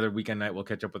then the other weekend night we'll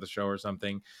catch up with a show or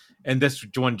something. And this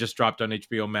one just dropped on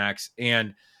HBO Max,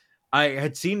 and I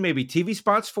had seen maybe TV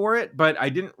spots for it, but I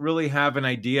didn't really have an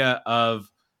idea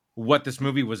of what this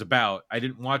movie was about. I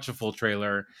didn't watch a full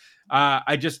trailer.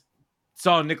 I just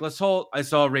saw Nicholas Hoult. I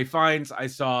saw Ray Fiennes. I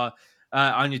saw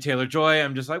Anya Taylor-Joy.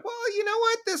 I'm just like, well, you know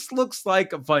what? This looks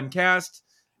like a fun cast.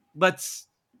 Let's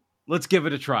give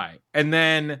it a try. And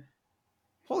then,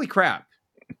 holy crap!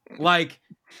 Like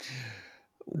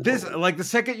this, like the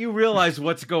second you realize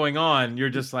what's going on, you're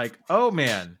just like, oh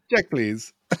man, check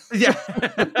please. Yeah.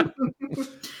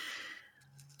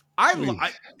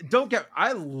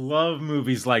 I love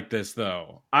movies like this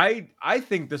though. I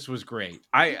think this was great.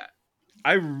 I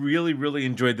really, really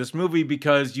enjoyed this movie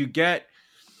because you get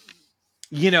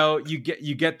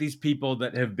these people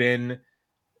that have been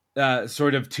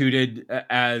sort of touted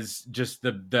as just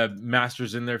the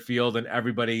masters in their field, and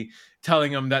everybody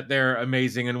telling them that they're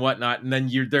amazing and whatnot, and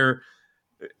then they're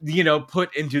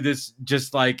put into this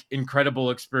just like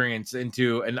incredible experience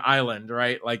into an island,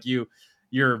 right? Like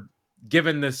you're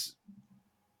given this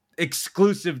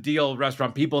exclusive deal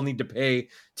restaurant. People need to pay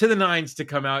to the nines to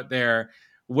come out there,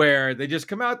 where they just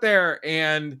come out there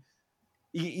and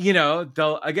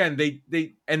they'll again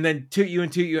they and then toot you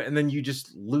and then you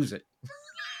just lose it.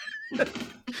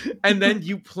 And then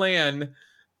you plan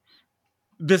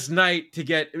this night to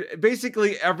get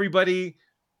basically everybody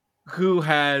who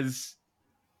has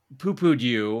poo-pooed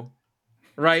you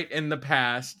right in the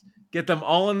past, get them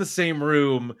all in the same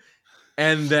room,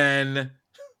 and then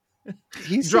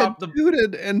he dropped the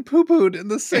tooted and poo-pooed in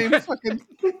the same fucking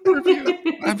review.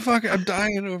 I'm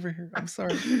dying over here. I'm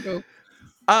sorry. Go.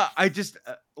 I just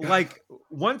like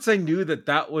once I knew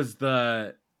that was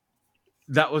the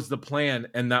plan,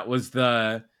 and that was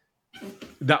the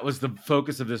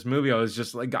focus of this movie, I was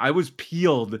just like, I was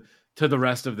peeled to the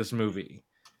rest of this movie.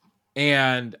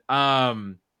 And I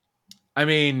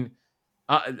mean,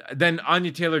 then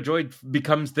Anya Taylor-Joy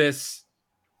becomes this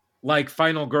like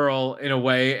final girl in a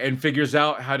way, and figures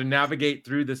out how to navigate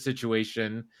through the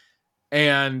situation.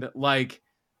 And like,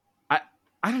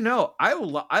 I don't know. I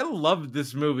love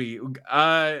this movie.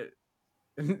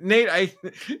 Nate, I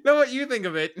know what you think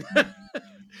of it.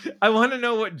 I want to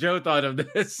know what Joe thought of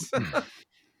this.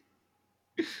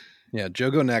 Yeah,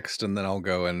 Joe, go next, and then I'll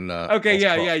go and. Okay,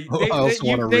 yeah. I also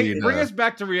want to read. Bring us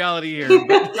back to reality here.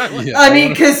 I mean,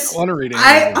 because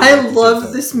I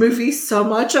love this movie so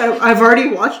much. I've already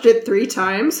watched it 3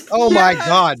 times. Oh my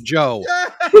God, Joe!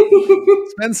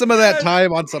 Spend some of that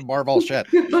time on some Marvel shit.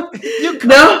 You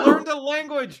could have learned a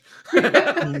language. Right?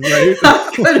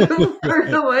 I could have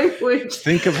learned a language.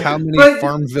 Think of how many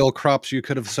Farmville crops you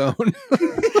could have sown.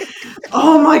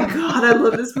 Oh my God, I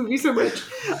love this movie so much.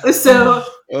 So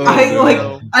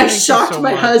I shocked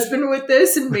my husband with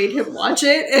this and made him watch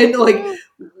it, and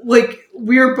like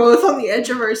we were both on the edge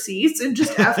of our seats, and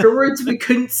just afterwards we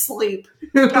couldn't sleep.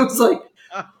 It was like,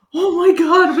 oh my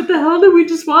God, what the hell did we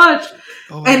just watch?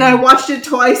 And I watched it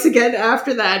twice again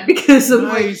after that because of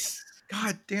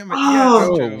God damn it!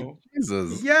 Oh,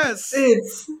 Jesus! Yes,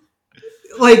 it's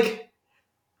like.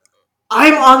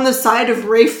 I'm on the side of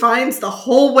Ray Fiennes the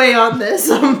whole way on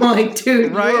this. I'm like,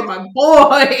 dude, right? You're my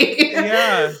boy.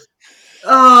 Yeah.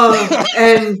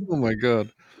 And oh my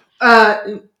God.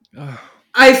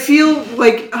 I feel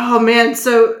like, oh man,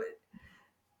 so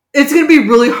it's gonna be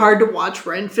really hard to watch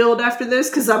Renfield after this,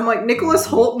 because I'm like, Nicholas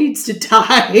Hoult needs to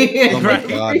die. Oh my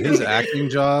God, his acting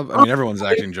job. I mean, everyone's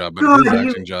acting job, but his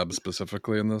acting job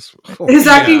specifically in this. His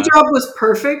acting job was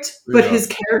perfect, but his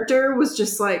character was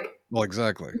just like. Well,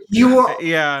 exactly. You are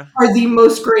the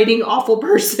most grating, awful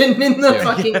person in the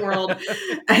fucking world.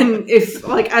 And if,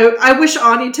 like, I wish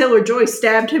Anya Taylor-Joy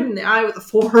stabbed him in the eye with a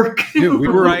fork. Dude, we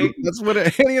were right. That's what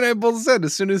Annie and I both said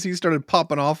as soon as he started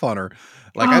popping off on her.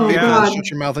 Like, I'd be able to shut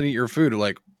your mouth and eat your food.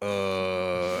 Like,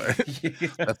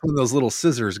 that's when those little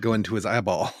scissors go into his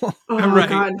eyeball. Oh, right.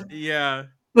 God. Yeah.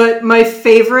 But my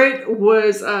favorite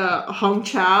was Hong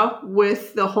Chow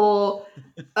with the whole,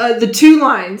 the 2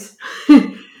 lines.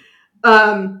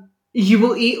 You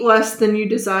will eat less than you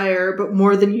desire, but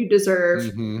more than you deserve.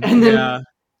 Mm-hmm. And then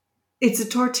it's a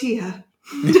tortilla.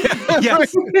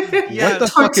 Yes. What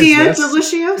the tortilla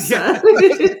deliciosa.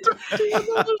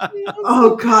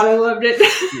 Oh God, I loved it.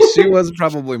 She was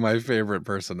probably my favorite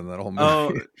person in that whole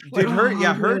movie. Oh, dude,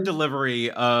 her delivery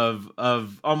of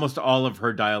almost all of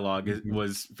her dialogue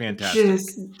was fantastic.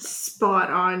 Just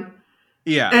spot on.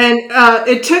 Yeah. And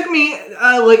it took me,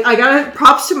 like, I got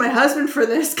props to my husband for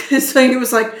this, because he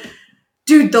was like,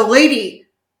 dude, the lady,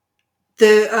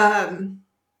 the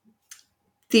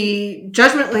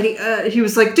judgment lady, he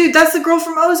was like, dude, that's the girl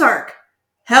from Ozark.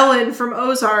 Helen from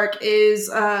Ozark is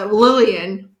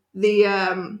Lillian,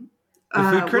 The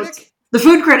food critic? the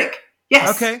food critic.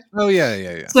 Yes. Okay. Oh,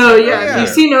 yeah. So, Yeah, if you've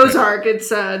seen Ozark, it's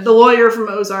the lawyer from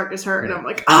Ozark is her. And I'm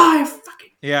like, I fucking...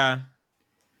 Yeah.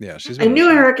 Yeah, I knew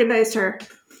I recognized her.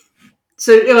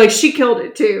 So, like, she killed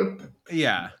it, too.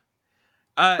 Yeah.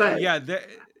 But, yeah,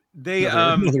 they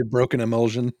another broken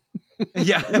emulsion.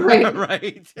 Yeah. Right.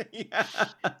 Right. Yeah.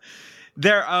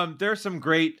 There are some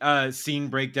great scene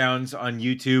breakdowns on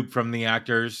YouTube from the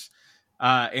actors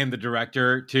and the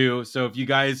director too. So if you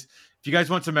guys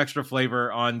want some extra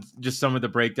flavor on just some of the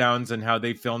breakdowns and how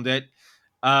they filmed it,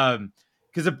 because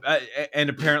and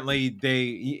apparently they,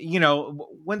 you know,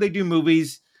 when they do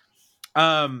movies,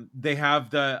 they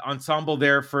have the ensemble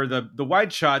there for the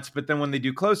wide shots, but then when they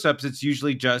do close-ups, it's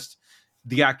usually just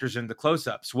the actors in the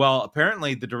close-ups. Well,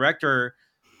 apparently the director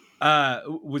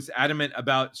was adamant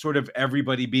about sort of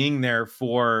everybody being there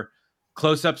for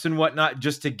close-ups and whatnot,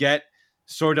 just to get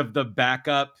sort of the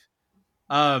backup,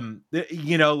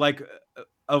 you know, like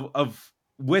of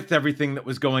with everything that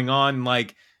was going on,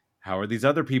 like how are these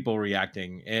other people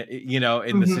reacting, you know,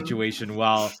 in the situation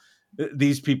while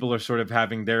these people are sort of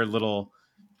having their little,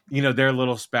 you know, their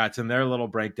little spats and their little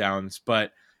breakdowns.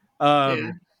 But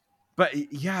but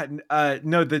yeah,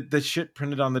 no, the shit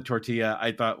printed on the tortilla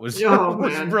I thought was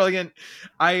was man. brilliant.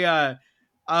 And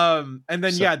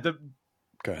then So, the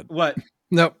go ahead. What?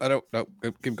 No, I don't. No,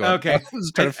 keep going. Okay,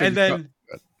 and then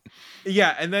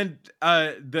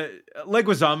the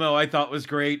Leguizamo I thought was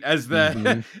great as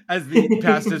the as the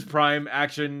past his prime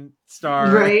action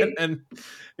star, Right. and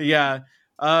yeah.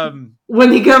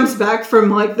 When he comes back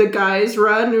from like the guy's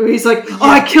run, where he's like, "Oh,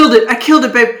 I killed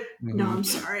it, babe." No, I'm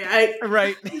sorry.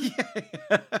 Right.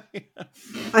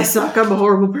 I suck. I'm a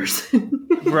horrible person.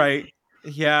 Right.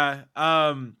 Yeah.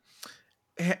 And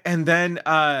then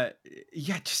and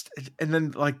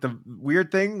then like the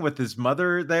weird thing with his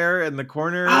mother there in the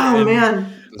corner. Oh, and,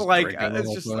 man. like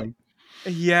it's just like,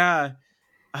 yeah.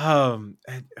 Oh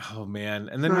man.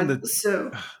 And then when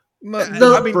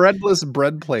the breadless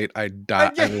bread plate, I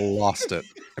died. I lost it.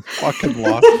 I fucking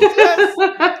lost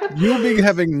it. You'll be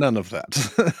having none of that.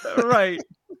 Right.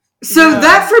 So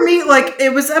that for me, like,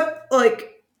 it was up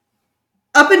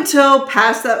until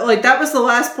past that, like, that was the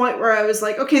last point where I was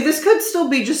like, okay, this could still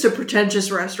be just a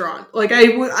pretentious restaurant. Like,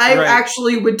 I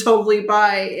actually would totally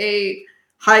buy a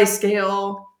high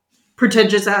scale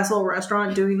pretentious asshole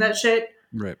restaurant doing that shit.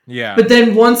 Right. Yeah. But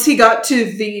then once he got to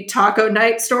the taco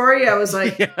night story, I was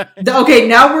like, okay,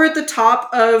 now we're at the top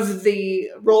of the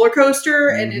roller coaster,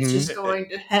 and it's just going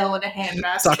to hell in a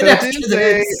handbasket after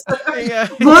this.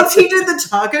 Once he did the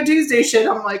Taco Tuesday shit,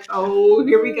 I'm like, oh,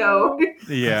 here we go.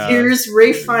 Yeah. Here's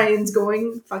Ray Fiennes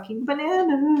going fucking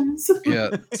bananas.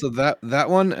 Yeah. So that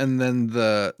one, and then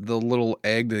the little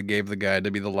egg that gave the guy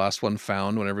to be the last one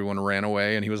found when everyone ran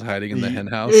away and he was hiding in the hen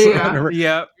house. Yeah.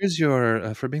 Yeah. Here's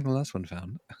your for being the last one found.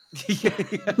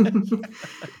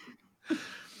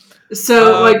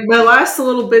 So like my last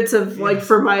little bits of like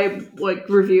for my like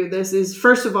review of this is,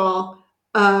 first of all,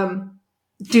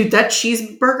 dude, that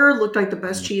cheeseburger looked like the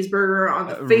best cheeseburger on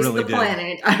the face of the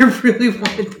planet. I really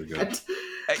wanted that.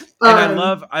 And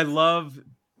I love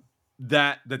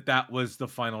that was the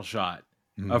final shot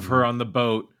of her on the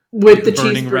boat with the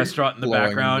burning cheeseburger restaurant in the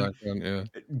background,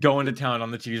 going to town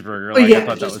on the cheeseburger. Like, I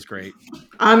thought that was great.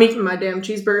 I'm eating my damn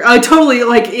cheeseburger. I totally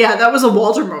that was a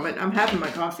Walter moment. I'm having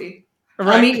my coffee.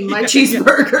 Right. I'm eating my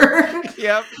cheeseburger.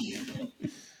 Yep.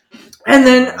 And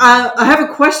then I have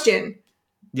a question.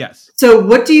 Yes. So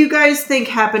what do you guys think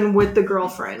happened with the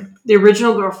girlfriend, the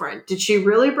original girlfriend? Did she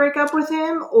really break up with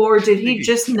him, or did he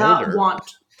just not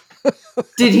want?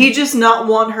 Did he just not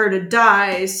want her to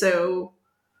die, so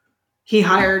he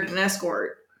hired an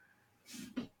escort?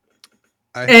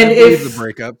 And if the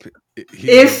breakup,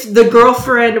 if the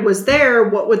girlfriend was there,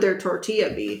 what would their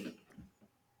tortilla be?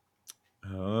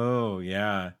 Oh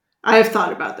yeah, I have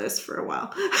thought about this for a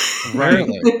while. Right,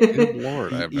 good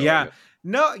Lord, I have no idea.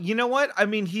 No, you know what? I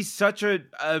mean, he's such a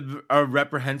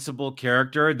reprehensible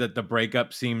character that the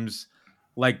breakup seems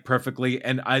like perfectly.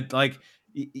 And I'd like,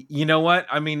 you know what?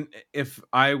 I mean, if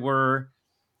I were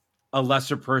a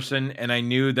lesser person and I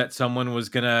knew that someone was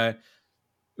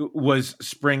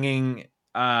springing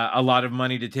a lot of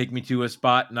money to take me to a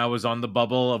spot, and I was on the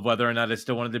bubble of whether or not I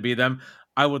still wanted to be them,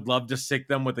 I would love to sick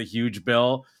them with a huge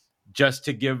bill just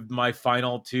to give my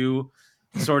final two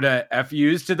sort of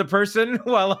FUs to the person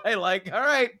while I like, all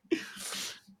right.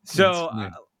 So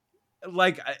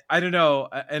like I don't know,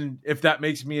 and if that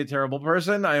makes me a terrible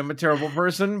person, I am a terrible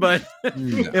person. But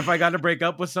if I got to break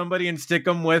up with somebody and stick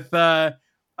them with a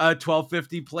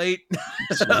 1250 plate,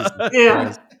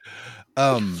 Yeah.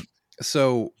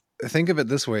 So think of it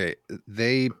this way: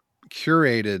 they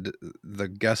curated the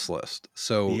guest list,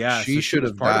 so yeah, she so she should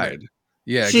was have part of it. died.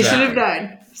 Yeah, She should have exactly.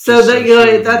 died. So that she would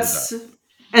have that's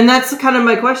and that's kind of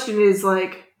my question is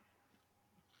like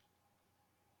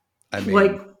I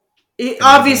mean,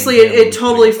 obviously Van Damme it was putting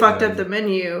totally it fucked up together. the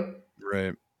menu.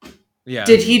 Right. Yeah.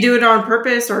 Did he do it on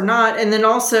purpose or not? And then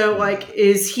also, Yeah. like,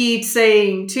 is he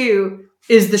saying too?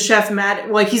 Is the chef mad?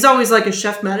 Like, he's always like, "Is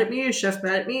chef mad at me? Is chef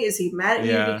mad at me? Is he mad at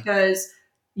you Yeah. because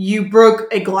you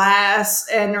broke a glass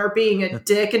and are being a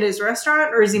dick in his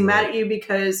restaurant, or is he mad at you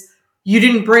because you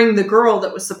didn't bring the girl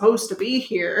that was supposed to be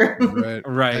here?" Right. I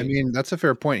Right. mean, that's a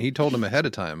fair point. He told him ahead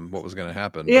of time what was going to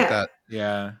happen, but Yeah.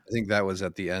 Yeah. I think that was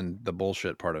at the end, the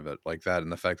bullshit part of it, like that,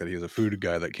 and the fact that he was a food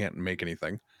guy that can't make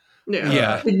anything.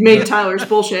 Yeah. It made Tyler's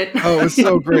bullshit. Oh, it's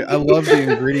so great. I love the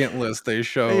ingredient list they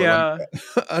show. Yeah.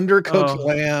 Like undercooked Oh.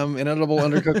 lamb, inedible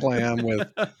undercooked lamb with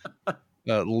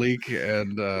leek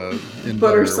and in Butter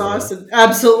butter or sauce whatever. and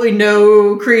absolutely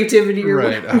no creativity or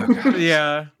Right. Oh, whatever. God.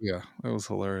 Yeah. Yeah, it was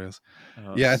hilarious.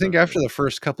 Oh, Yeah, I so think after good. the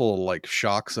first couple of like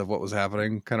shocks of what was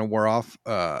happening kind of wore off,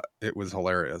 it was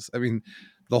hilarious. I mean,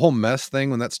 the whole mess thing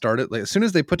when that started, like as soon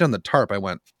as they put down the tarp, I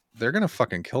went, they're gonna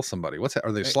fucking kill somebody.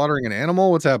 Are they slaughtering an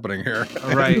animal? What's happening here?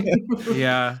 Right.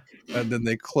 Yeah. And then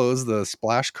they close the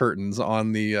splash curtains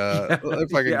on the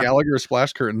fucking Yeah. Gallagher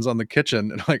splash curtains on the kitchen,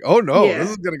 and like, oh no, this Yeah.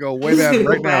 is gonna go way This is bad gonna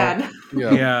right go now. bad.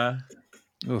 Yeah.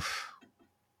 Yeah. Oof.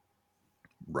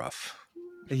 Rough.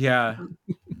 Yeah.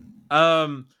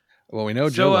 Well, we know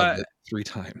Joe So loved it 3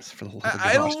 times, for the love of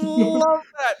I God. love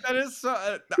that. That is so.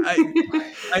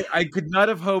 I could not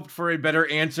have hoped for a better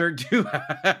answer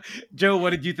to Joe.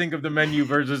 What did you think of the menu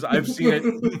versus I've seen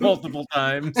it multiple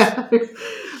times.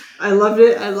 I loved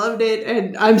it. I loved it.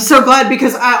 And I'm so glad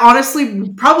because I honestly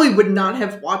probably would not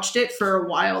have watched it for a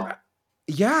while.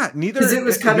 Yeah, Because it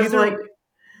was kind of like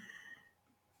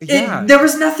yeah. there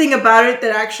was nothing about it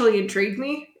that actually intrigued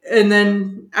me. And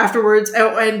then afterwards,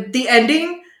 and the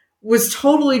ending was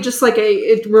totally just like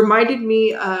it reminded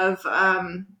me of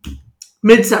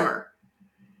Midsummer.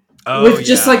 Oh With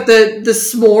just like the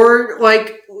s'more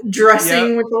like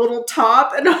dressing with the little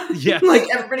top and Yes. like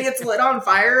everybody gets lit on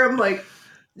fire. I'm like,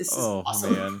 this is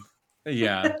awesome. Man.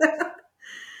 Yeah.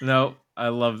 No, I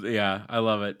love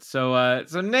it. So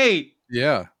Nate.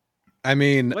 Yeah. I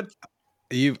mean, What?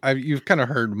 you've kind of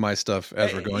heard my stuff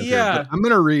as we're going through, but Yeah. I'm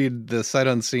gonna read the sight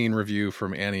unseen review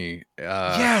from Annie.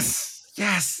 Yes.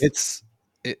 It's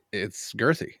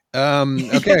girthy.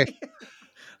 Okay.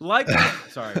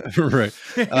 Sorry. Right.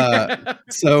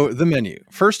 So the menu.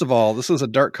 First of all, this was a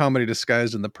dark comedy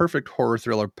disguised in the perfect horror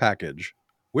thriller package.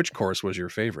 Which course was your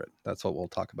favorite? That's what we'll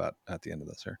talk about at the end of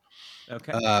this here.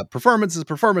 Okay. Performances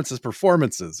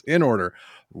in order.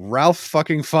 Ralph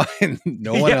fucking Fiennes.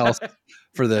 No one else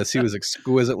for this. He was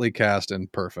exquisitely cast and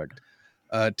perfect.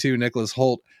 2, Nicholas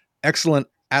Holt. Excellent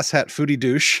asshat foodie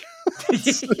douche.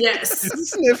 Yes.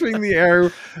 Sniffing the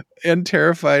air and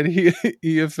terrified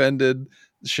he offended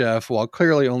chef while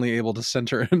clearly only able to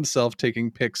center himself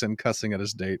taking pics and cussing at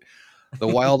his date. The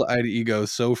wild-eyed ego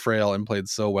so frail and played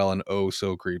so well and oh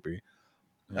so creepy.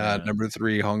 Number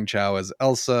 3, Hong Chow as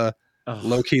Elsa.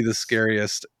 Low-key the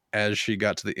scariest as she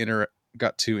got to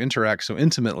interact so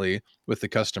intimately with the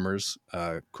customers,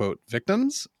 quote,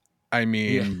 victims. I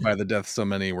mean, by the death so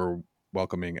many were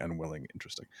welcoming and willing.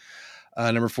 Interesting.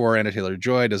 Number 4, Anna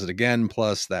Taylor-Joy does it again,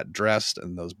 plus that dress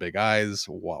and those big eyes.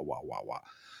 Wah, wah, wah, wah.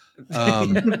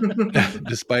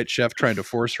 Despite chef trying to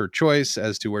force her choice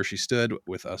as to where she stood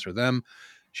with us or them,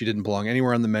 she didn't belong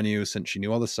anywhere on the menu since she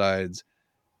knew all the sides,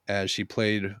 as she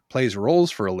plays roles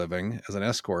for a living as an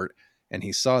escort, and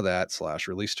he saw that /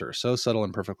 released her. So subtle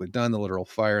and perfectly done, the literal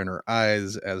fire in her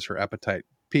eyes as her appetite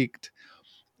peaked,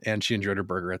 and she enjoyed her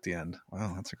burger at the end.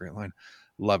 Wow, that's a great line.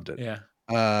 Loved it.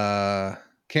 Yeah.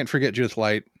 Can't forget Judith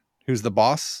Light. Who's the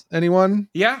boss? Anyone?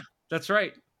 Yeah, that's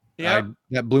right. Yeah.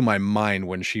 That blew my mind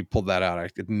when she pulled that out. I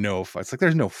didn't know if it's like,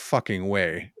 there's no fucking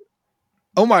way.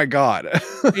 Oh my God.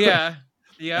 Yeah.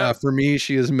 Yeah. For me,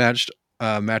 she is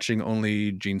matching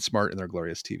only Gene Smart in their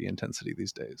glorious TV intensity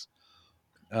these days.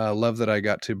 Love that I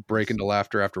got to break into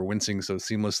laughter after wincing so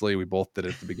seamlessly. We both did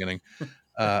it at the beginning.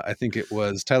 I think it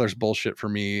was Tyler's bullshit for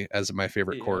me as my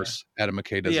favorite course. Adam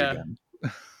McKay does it again.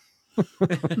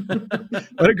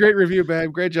 What a great review,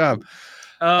 babe. Great job.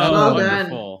 Well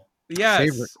Wonderful. Yes.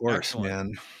 Favorite course,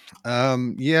 man.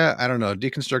 Yeah, I don't know.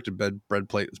 Deconstructed bread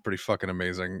plate is pretty fucking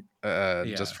amazing.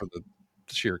 Just for the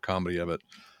sheer comedy of it.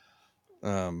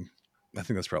 I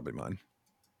think that's probably mine.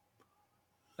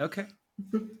 Okay.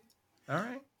 All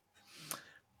right.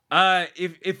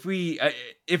 If we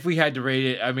had to rate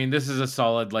it, I mean, this is a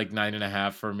solid like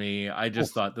 9.5 for me. I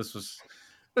just thought this was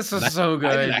so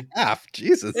good. 9.5.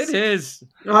 Jesus. It is.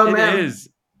 Oh It man. is.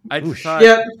 I just thought.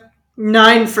 Yep.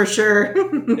 9 for sure.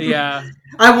 Yeah.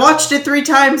 I watched it 3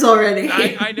 times already.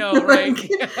 I know, right?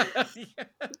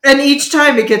 And each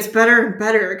time it gets better and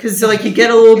better because like you get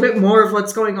a little bit more of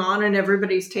what's going on in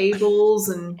everybody's tables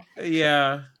and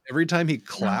yeah. Every time he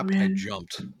clapped, I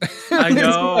jumped. I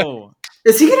know.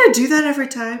 Is he gonna do that every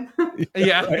time?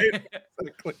 Yeah. Right?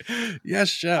 Yes,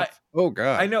 chef. Oh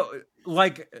God. I know.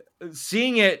 Like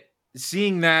seeing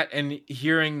that and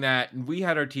hearing that, and we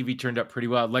had our TV turned up pretty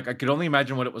well. Like I could only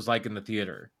imagine what it was like in the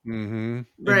theater in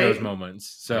those moments.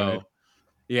 So,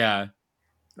 yeah.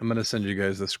 I'm going to send you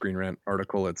guys the Screen Rant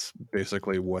article. It's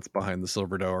basically what's behind the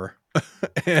silver door.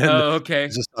 And okay.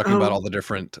 it's just talking about all the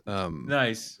different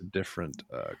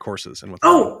courses and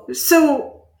what's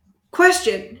so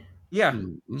question. Yeah.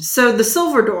 Mm-hmm. So the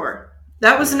silver door,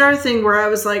 that was another thing where I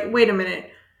was like, wait a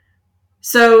minute.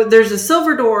 So there's a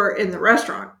silver door in the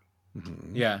restaurant.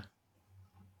 Mm-hmm. Yeah.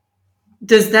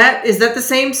 Is that the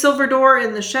same silver door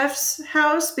in the chef's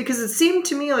house? Because it seemed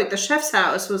to me like the chef's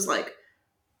house was like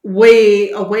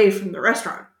way away from the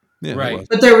restaurant. Yeah, right.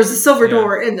 But there was a silver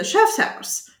door in the chef's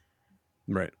house.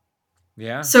 Right.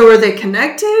 Yeah. So are they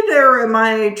connected or am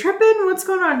I tripping? What's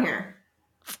going on here?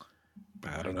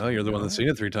 I don't know. You're the one that's seen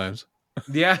it 3 times.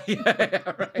 Yeah,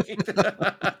 right.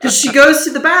 Because she goes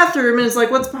to the bathroom and is like,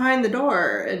 what's behind the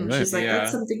door? And she's like,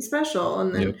 that's something special.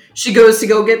 And then she goes to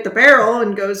go get the barrel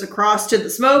and goes across to the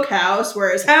smokehouse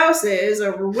where his house is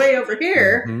way over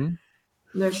here. Mm-hmm.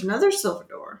 And there's another silver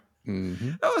door.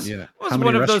 Mm-hmm. That was How many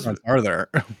one of restaurants are there?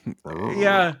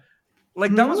 Yeah.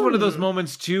 Like that was one of those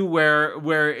moments too where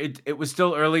it was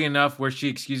still early enough where she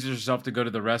excuses herself to go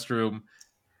to the restroom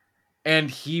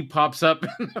and he pops up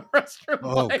in the restroom.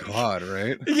 Oh God,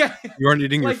 right? Yeah. You aren't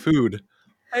eating your food.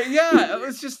 Yeah,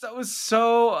 that was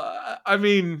so I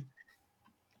mean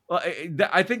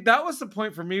I think that was the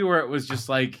point for me where it was just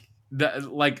like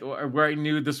where I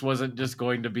knew this wasn't just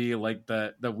going to be like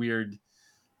the weird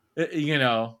this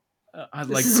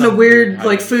isn't a weird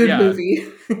like food movie.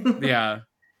 Yeah.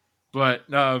 But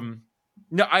no,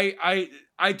 I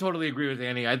totally agree with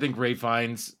Annie. I think Ray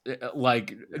Fiennes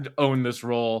like owned this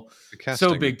role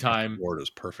so big time. The board is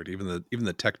perfect. Even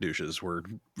the tech douches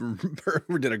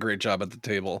did a great job at the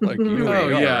table. Like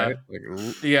right?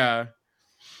 Yeah.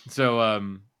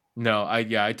 So no,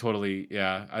 I totally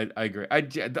I agree. I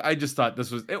just thought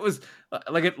it was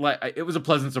a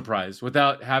pleasant surprise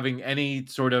without having any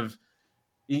sort of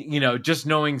just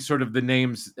knowing sort of the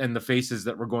names and the faces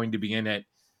that were going to be in it.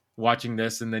 Watching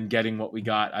this and then getting what we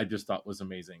got, I just thought was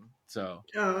amazing. So,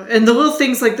 and the little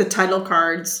things like the title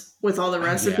cards with all the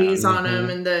recipes on them,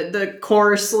 and the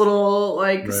course little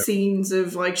scenes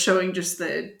of like showing just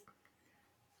the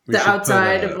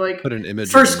outside of like put an image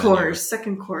first course,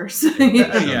 second course.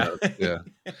 Yeah.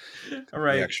 All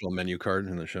right. The actual menu card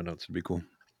in the show notes would be cool.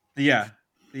 Yeah,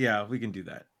 we can do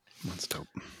that. That's dope.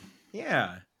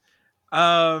 Yeah.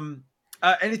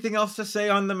 Anything else to say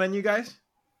on the menu, guys?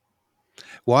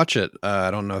 Watch it.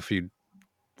 I don't know if you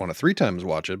want to 3 times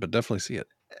watch it, but definitely see it.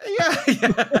 Yeah.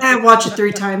 I watch it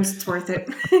 3 times. It's worth it.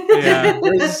 Yeah.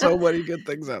 There's so many good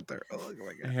things out there. Oh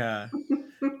my God.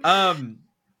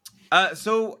 Yeah.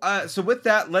 So with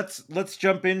that, let's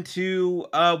jump into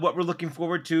what we're looking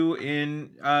forward to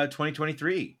in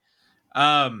 2023.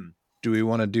 Do we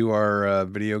want to do our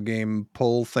video game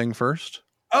poll thing first?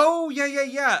 Oh,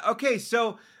 yeah. Okay,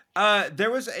 so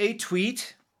there was a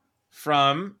tweet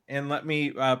from, and let me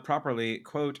properly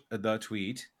quote the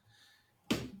tweet,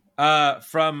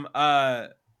 from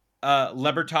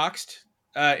Lebertoxt,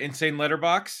 Insane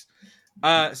Letterbox,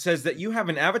 says that you have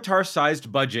an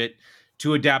Avatar-sized budget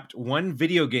to adapt one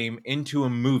video game into a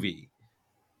movie.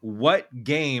 What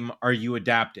game are you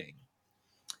adapting?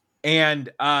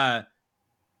 And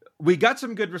we got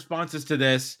some good responses to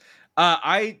this.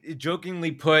 I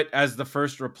jokingly put as the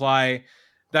first reply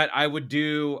that I would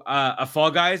do a Fall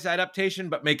Guys adaptation,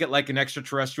 but make it like an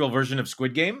extraterrestrial version of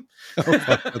Squid Game. Oh,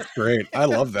 that's great. I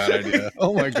love that idea.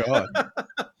 Oh my God.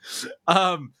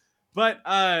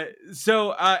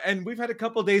 And we've had a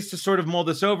couple days to sort of mull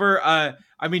this over. I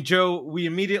mean, Joe, we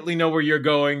immediately know where you're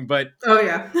going, but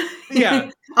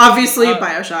yeah, obviously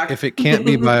BioShock. If it can't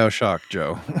be BioShock,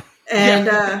 Joe, and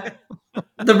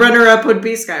the runner-up would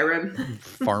be Skyrim.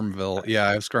 Farmville. Yeah,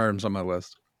 I have Skyrim's on my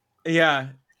list. Yeah.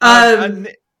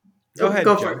 Go ahead,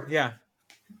 go Joe. for it. Yeah.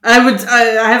 I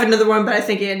have another one, but I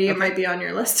think Andy, it might be on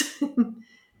your list.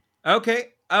 Okay.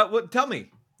 Well, tell me,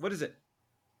 what is it?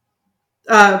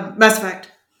 Mass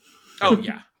Effect. Oh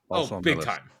yeah. Also on my big list.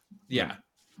 time. Yeah.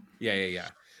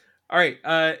 All right,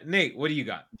 Nate, what do you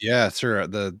got? Yeah, sure. I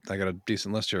got a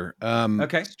decent list here.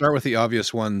 Okay. Start with the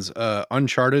obvious ones.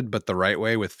 Uncharted, but the right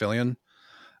way with Fillion.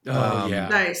 Oh yeah.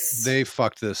 Nice. They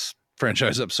fucked this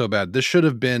franchise up so bad. This should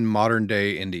have been modern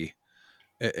day indie.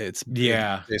 It's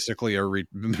basically a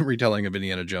retelling of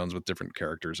Indiana Jones with different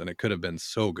characters, and it could have been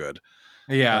so good.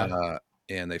 Yeah.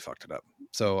 And they fucked it up.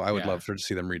 So I would Yeah. love to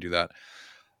see them redo that.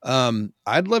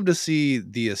 I'd love to see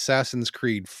the Assassin's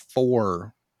Creed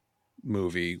 4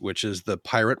 movie, which is the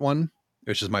pirate one,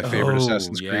 which is my favorite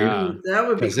Assassin's Creed. Ooh, that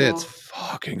would be Because cool. it's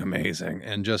fucking amazing,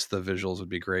 and just the visuals would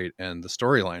be great, and the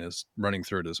storyline is running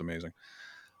through it is amazing.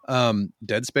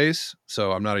 Dead Space.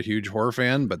 So I'm not a huge horror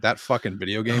fan, but that fucking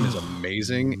video game is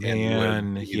amazing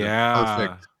and would be the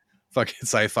perfect fucking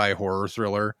sci-fi horror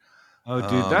thriller. Oh,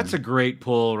 dude, that's a great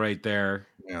pull right there.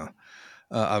 Yeah.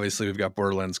 Obviously, we've got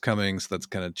Borderlands coming, so that's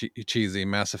kind of cheesy.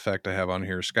 Mass Effect I have on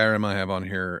here. Skyrim I have on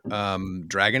here.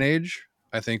 Dragon Age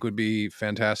I think would be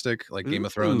fantastic, like Game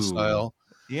of Thrones style.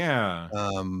 Yeah.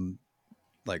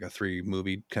 Like a 3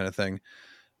 movie kind of thing.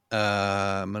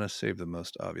 I'm gonna save the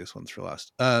most obvious ones for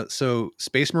last. So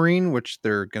Space Marine, which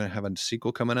they're gonna have a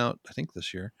sequel coming out, I think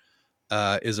this year,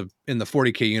 is in the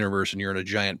 40K universe, and you're in a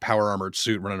giant power armored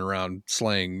suit running around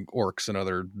slaying orcs and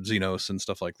other Xenos and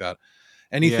stuff like that.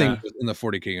 Anything in the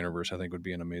 40K universe, I think, would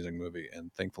be an amazing movie.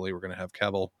 And thankfully, we're going to have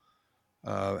Cavill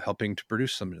helping to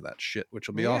produce some of that shit, which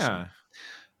will be awesome.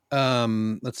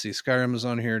 Let's see. Skyrim is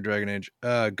on here. Dragon Age.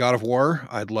 God of War.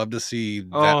 I'd love to see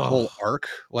that whole arc.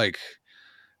 Like,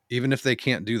 even if they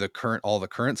can't do all the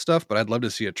current stuff, but I'd love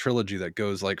to see a trilogy that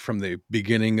goes like from the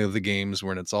beginning of the games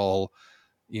when it's all,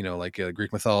 like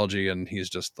Greek mythology, and he's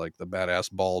just like the badass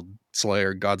bald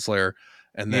god slayer.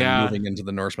 And then moving into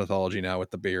the Norse mythology now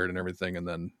with the beard and everything,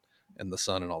 and the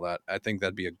sun and all that. I think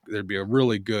there'd be a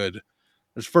really good.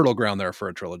 There's fertile ground there for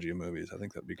a trilogy of movies. I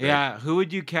think that'd be great. Yeah, who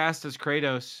would you cast as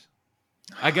Kratos?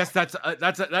 I guess that's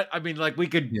I mean, like, we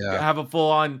could have a full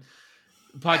on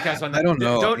podcast on that. I don't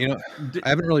know. I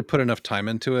haven't really put enough time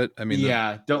into it. I mean,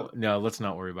 let's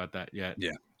not worry about that yet.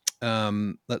 Yeah.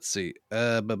 Let's see.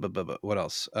 What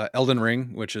else? Elden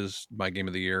Ring, which is my game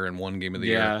of the year and one game of the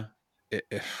year.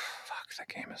 Fuck, that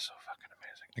game is so fucking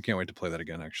amazing. I can't wait to play that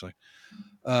again, actually.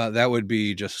 That would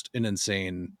be just an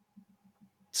insane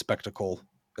spectacle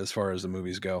as far as the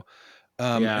movies go.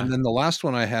 And then the last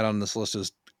one I had on this list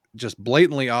is just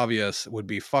blatantly obvious, would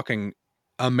be fucking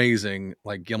amazing,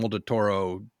 like Guillermo del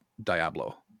Toro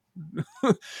Diablo.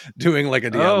 Doing like a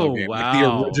Diablo game. Like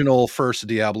the original first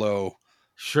Diablo.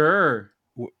 Sure.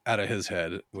 Out of his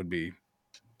head would be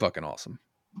fucking awesome.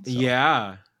 So.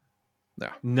 Yeah.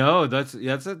 No, that's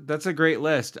a great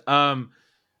list.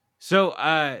 So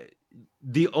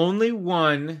the only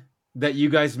one that you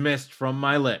guys missed from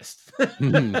my list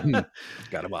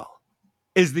got it well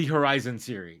is the Horizon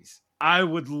series. I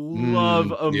would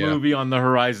love a movie on the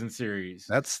Horizon series.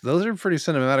 Those are pretty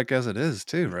cinematic as it is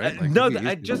too, right?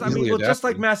 Like, just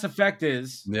like Mass Effect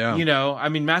is. Yeah. I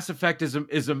mean, Mass Effect is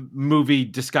a movie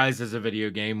disguised as a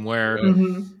video game, where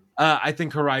I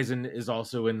think Horizon is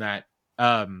also in that.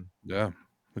 In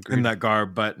that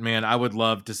garb. But man, I would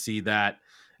love to see that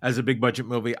as a big budget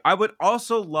movie. I would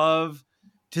also love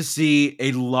to see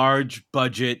a large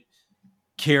budget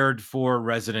cared for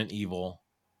Resident Evil.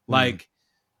 Like,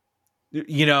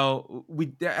 we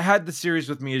had the series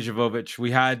with Mia Jovovich.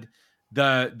 We had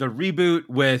the reboot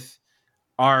with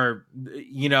but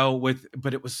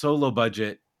it was so low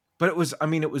budget. But it was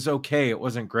okay. It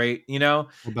wasn't great, and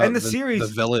the series, The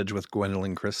Village with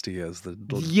Gwendolyn Christie as the,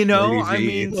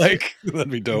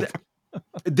 that'd be dope.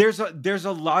 There's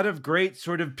a lot of great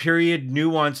sort of period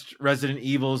nuanced Resident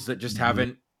Evils that just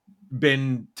haven't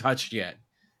been touched yet.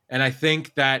 And I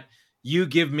think that you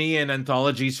give me an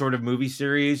anthology sort of movie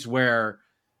series where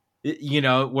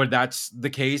that's the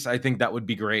case, I think that would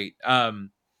be great.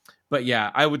 But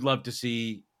yeah, I would love to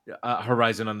see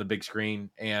Horizon on the big screen,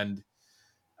 and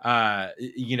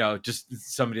just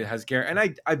somebody that has care. And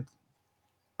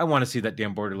I want to see that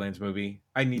damn Borderlands movie.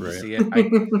 I need to see it.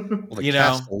 The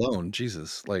cast alone,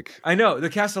 Jesus, like, I know the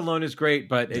cast alone is great,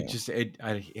 but I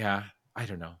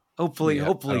don't know. Hopefully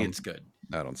it's good.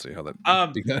 I don't see how that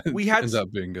ends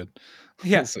up being good.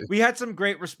 Yeah, we had some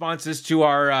great responses to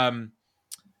our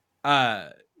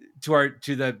to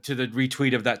the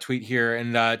retweet of that tweet here,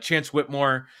 and Chance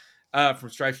Whitmore from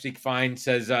Strife Seek Fine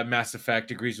says Mass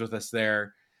Effect, agrees with us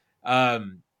there.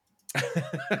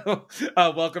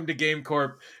 Welcome to Game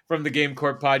Corp from the Game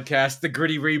Corp podcast, the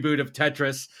gritty reboot of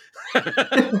Tetris.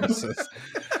 That's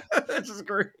just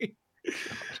great.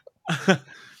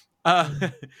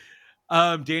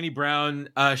 Danny Brown,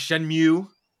 Shenmue,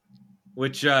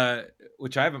 which I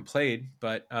haven't played,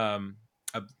 but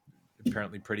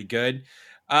apparently pretty good.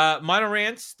 Mono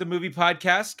Rants, the movie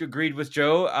podcast, agreed with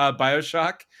Joe.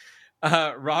 BioShock,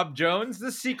 Rob Jones,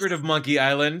 The Secret of Monkey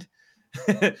Island,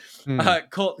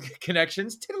 Cult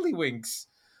Connections, Tiddlywinks,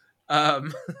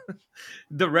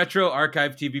 the Retro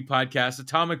Archive TV podcast,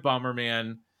 Atomic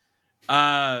Bomberman.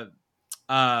 My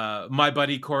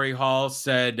buddy Corey Hall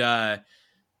said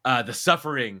The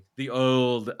Suffering, the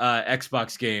old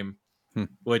Xbox game,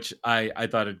 which I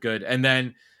thought it good. And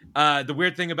then the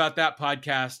weird thing about that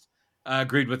podcast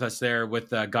agreed with us there with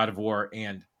God of War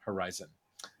and Horizon.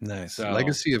 Nice. So,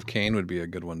 Legacy of Kain would be a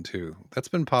good one too. That's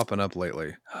been popping up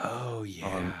lately. Oh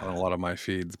yeah, on a lot of my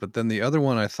feeds. But then the other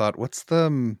one, I thought, what's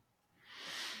the?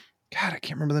 God, I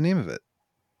can't remember the name of it.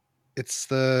 It's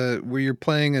the where you're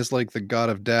playing as like the god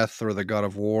of death or the god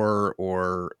of war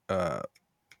or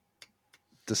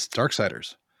this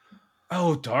Darksiders.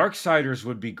 Oh, Darksiders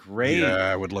would be great.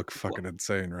 Yeah, it would look fucking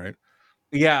insane, right?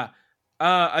 Yeah.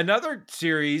 Another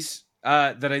series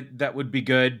that would be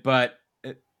good, but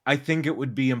I think it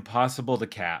would be impossible to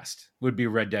cast, would be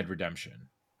Red Dead Redemption.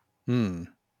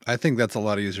 I think that's a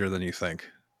lot easier than you think.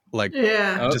 Like,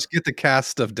 just get the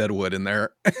cast of Deadwood in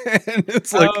there, and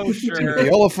it's like the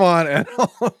Oliphant and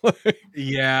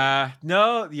yeah,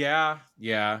 no, yeah,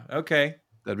 okay,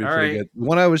 that'd be pretty good.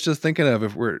 One I was just thinking of,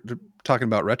 if we're talking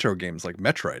about retro games, like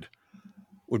Metroid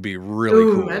would be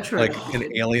really cool. Metroid. Like an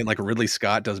alien, like Ridley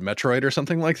Scott does Metroid or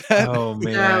something like that. Oh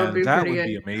man, that would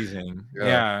be amazing.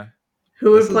 Yeah.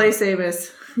 Who would play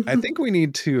Samus? I think we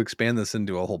need to expand this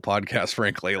into a whole podcast,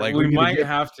 frankly. Like we might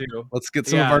have to. Let's get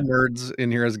some of our nerds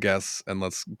in here as guests and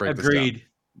let's break this down.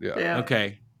 Yeah.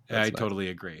 Okay. I totally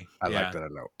agree. I like that a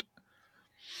lot.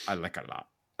 I like it a lot.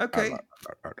 Okay.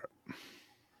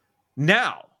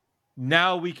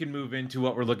 Now we can move into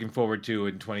what we're looking forward to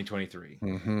in 2023.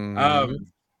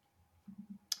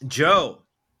 Joe,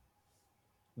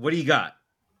 what do you got?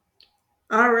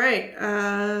 All right.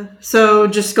 So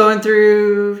just going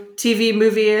through TV,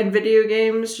 movie, and video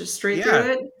games, just straight through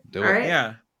it. All right.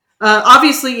 Yeah.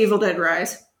 Obviously, Evil Dead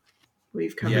Rise.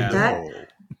 We've covered that.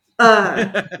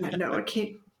 No, I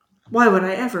can't. Why would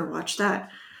I ever watch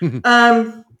that?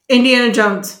 Indiana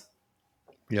Jones.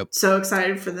 Yep. So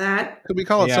excited for that. Could we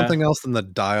call it something else than the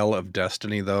Dial of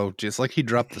Destiny, though? Just like he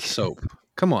dropped the soap.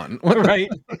 Come on. Right.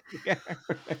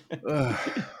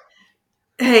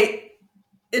 Hey.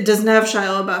 It doesn't have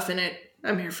Shia LaBeouf in it.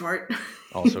 I'm here for it.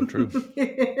 Also true.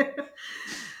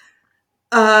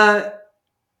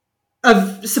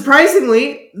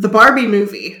 Surprisingly, the Barbie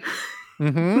movie.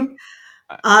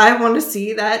 I want to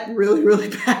see that really, really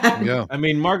bad. Yeah. I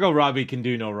mean, Margot Robbie can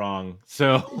do no wrong.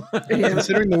 So,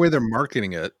 considering the way they're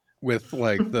marketing it with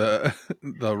like the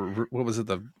what was it,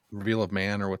 the Reveal of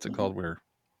Man, or what's it called? Where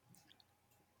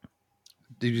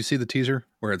did you see the teaser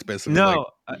where it's basically no.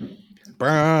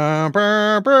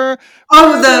 The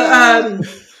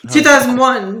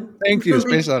 2001. Thank you,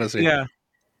 Space Odyssey. Yeah,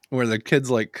 where the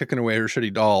kid's like kicking away her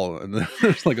shitty doll, and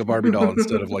there's like a Barbie doll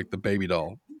instead of like the baby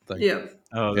doll thing. Yeah.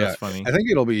 Oh, that's funny. I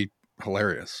think it'll be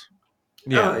hilarious.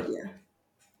 Yeah.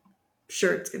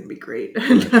 Sure, it's gonna be great.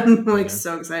 I'm like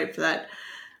so excited for that.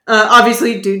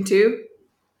 Obviously, Dune 2.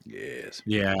 Yes.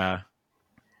 Yeah.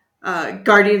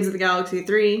 Guardians of the Galaxy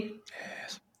 3.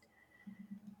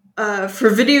 For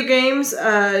video games,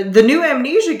 the new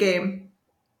Amnesia game,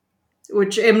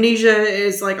 which Amnesia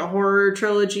is like a horror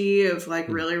trilogy of like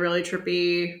really, really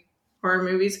trippy horror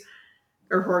movies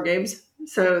or horror games.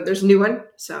 So there's a new one.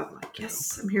 So I'm like,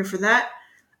 yes, I'm here for that.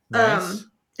 Nice.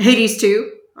 Hades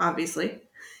 2, obviously.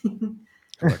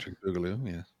 Electric Boogaloo,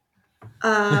 yeah.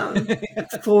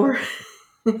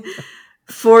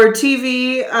 For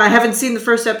TV, I haven't seen the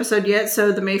first episode yet,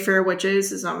 so The Mayfair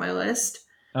Witches is on my list.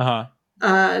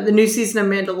 The new season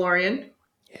of Mandalorian.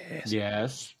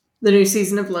 Yes. The new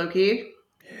season of Loki.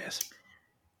 Yes.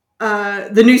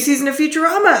 The new season of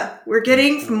Futurama. We're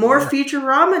getting more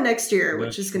Futurama next year,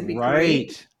 which is going to be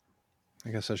great. I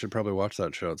guess I should probably watch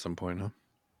that show at some point, huh?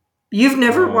 You've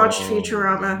never watched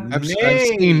Futurama? I've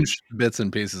seen bits and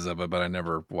pieces of it, but I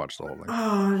never watched the whole thing.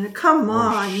 Oh, come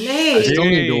on, Nate. I still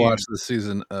need to watch the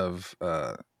season of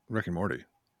Rick and Morty.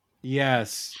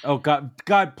 Yes. Oh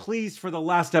God, please, for the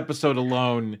last episode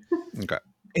alone. Okay.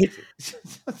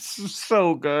 It's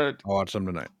so good. I'll watch them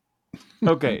tonight.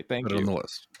 Okay, thank you. Put it on the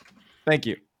list. Thank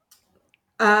you.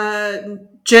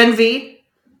 Gen V,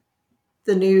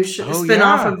 the new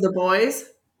spin-off of The Boys.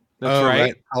 That's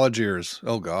right. College Years.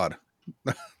 Oh God.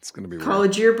 It's going to be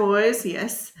College Year Boys,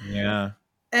 yes. Yeah.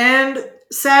 And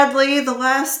sadly, the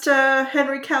last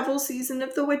Henry Cavill season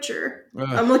of The Witcher.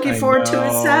 I'm looking forward to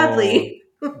it, sadly.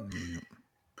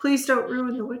 Please don't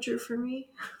ruin The Witcher for me.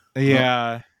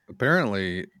 Yeah. Well,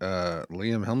 apparently,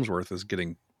 Liam Hemsworth is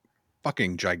getting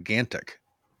fucking gigantic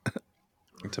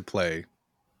to play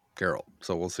Geralt.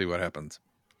 So we'll see what happens.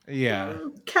 Yeah.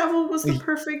 Cavill was the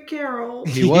perfect Geralt.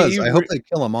 He was. I hope they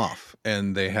kill him off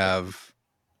and they have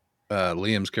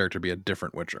Liam's character be a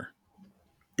different Witcher.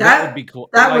 That would be cool.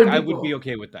 That would be I would cool. be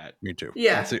okay with that. Me too.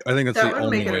 Yeah. I think that's the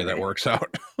only way that works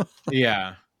out.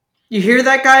 Yeah. You hear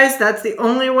that, guys? That's the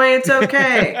only way it's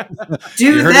okay.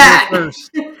 Do that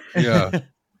first. Yeah.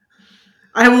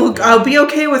 I'll be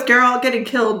okay with Geralt getting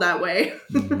killed that way.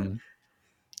 Mm-hmm.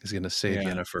 He's gonna save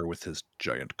Yennefer with his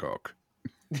giant cock.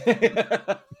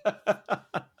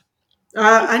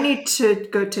 I need to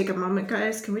go take a moment,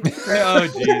 guys. Can we take a break? Oh,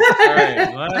 geez. All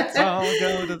right. Let's all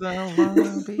go to the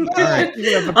lobby. All right.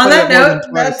 On that note,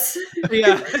 that's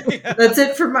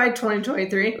it for my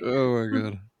 2023. Oh, my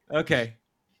God. Okay.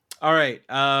 All right.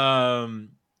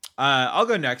 I'll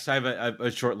go next. I have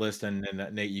a short list, and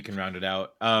Nate, you can round it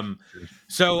out.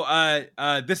 So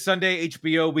this Sunday,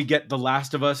 HBO, we get The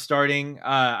Last of Us starting.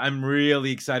 I'm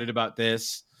really excited about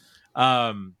this.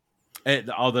 All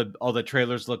the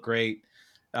trailers look great.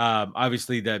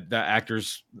 Obviously the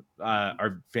actors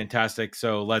are fantastic.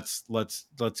 So let's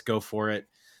go for it.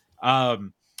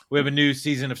 We have a new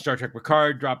season of Star Trek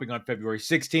Picard dropping on February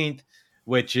 16th.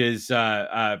 Which is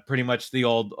pretty much the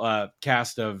old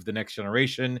cast of The Next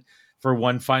Generation for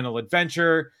one final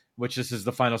adventure, which this is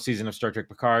the final season of Star Trek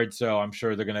Picard, so I'm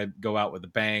sure they're going to go out with a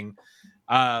bang.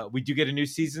 We do get a new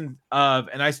season of,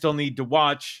 and I still need to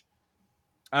watch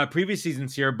previous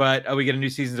seasons here, but we get a new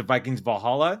season of Vikings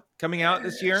Valhalla coming out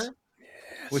this year,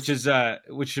 which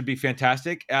should be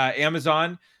fantastic.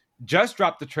 Amazon just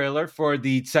dropped the trailer for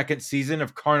the second season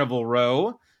of Carnival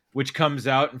Row, which comes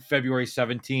out on February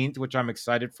 17th, which I'm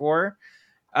excited for.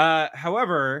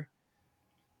 However,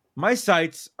 my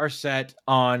sights are set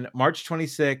on March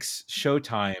 26th,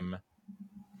 Showtime.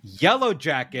 Yellow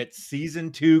Jackets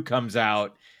Season 2 comes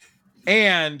out.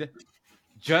 And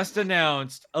just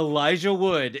announced Elijah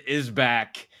Wood is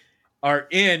back, are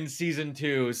in Season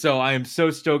 2. So I am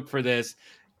so stoked for this.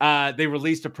 They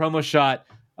released a promo shot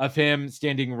of him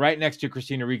standing right next to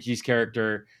Christina Ricci's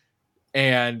character.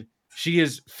 And she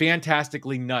is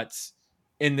fantastically nuts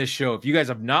in this show. If you guys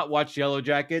have not watched Yellow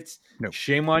Jackets,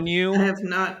 shame on you. I have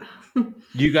not.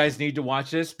 You guys need to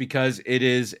watch this because it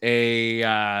is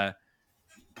I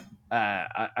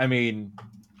can't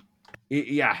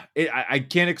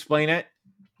explain it.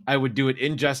 I would do it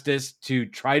injustice to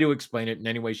try to explain it in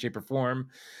any way, shape, or form.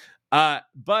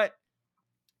 But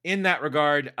in that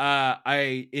regard,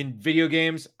 in video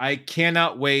games, I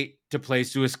cannot wait to play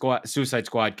Suicide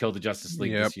Squad Kill the Justice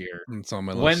League this year. It's on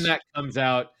my list. When that comes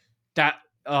out,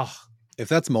 if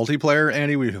that's multiplayer,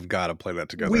 Andy, we have got to play that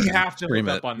together. We have to hook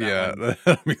up on that one.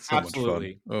 That'd be so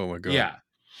Absolutely. much fun. Oh my God.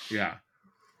 Yeah.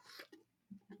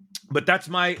 But that's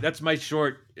my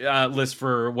short list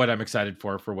for what I'm excited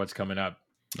for what's coming up.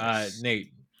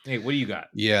 Nate, what do you got?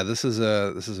 Yeah, this is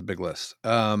a big list.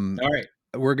 All right.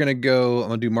 I'm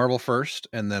gonna do Marvel first,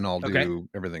 and then I'll do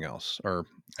everything else. All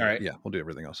right. Yeah, we'll do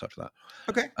everything else after that.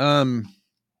 Okay.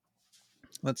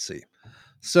 Let's see.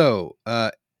 So,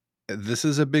 this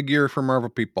is a big year for Marvel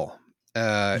people.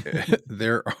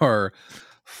 There are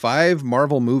 5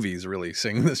 Marvel movies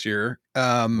releasing this year.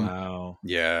 Wow.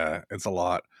 Yeah, it's a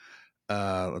lot.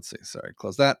 Let's see. Sorry,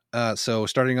 close that. So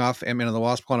starting off, Ant-Man and the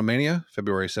Wasp: Quantumania,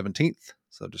 February 17th.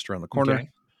 So just around the corner. Okay.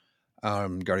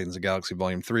 Guardians of the Galaxy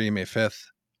Volume 3, May 5th.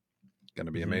 Going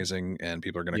to be amazing, and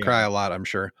people are going to cry a lot, I'm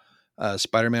sure.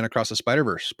 Spider-Man Across the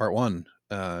Spider-Verse, Part 1,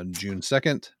 June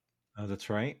 2nd. Oh, that's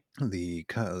right. The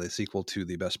sequel to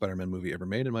the best Spider-Man movie ever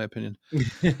made, in my opinion.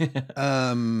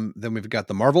 Then we've got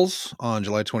The Marvels on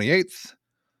July 28th.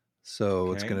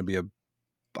 So it's going to be a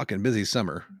fucking busy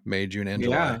summer, May, June, and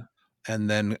July. And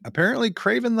then apparently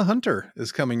Kraven the Hunter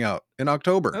is coming out in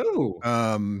October. Oh,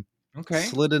 okay.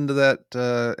 Slid into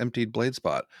that emptied blade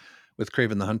spot with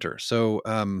Kraven the Hunter. So,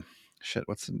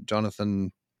 what's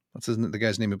the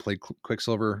guy's name who played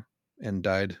Quicksilver and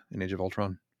died in Age of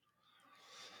Ultron?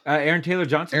 Aaron Taylor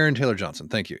Johnson. Aaron Taylor Johnson,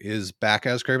 thank you, is back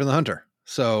as Kraven the Hunter.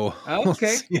 So we'll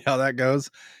see how that goes.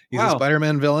 He's a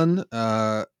Spider-Man villain,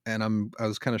 and I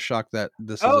was kind of shocked that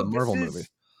this is a Marvel movie.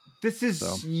 This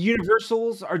is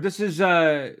Universal's, or this is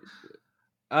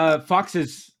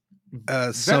Fox's.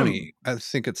 Sony. I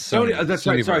think it's Sony. That's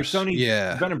right. Sorry, Sony.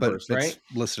 Yeah, Venomverse, but right? it's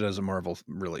listed as a Marvel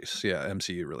release. Yeah,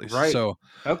 MCU release. Right. So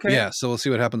okay. So we'll see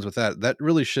what happens with that.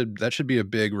 That should be a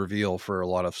big reveal for a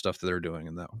lot of stuff that they're doing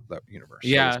in that universe.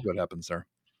 Yeah. So we'll see what happens there.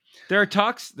 There are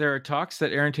talks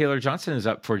that Aaron Taylor Johnson is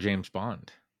up for James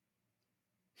Bond.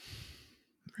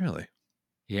 Really?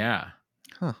 Yeah.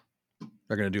 Huh.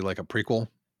 They're going to do like a prequel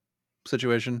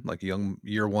situation, like young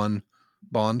year one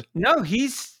Bond. No,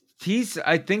 he's.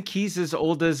 I think he's as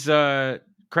old as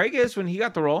Craig is when he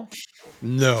got the role.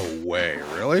 No way,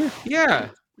 really? Yeah,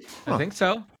 I think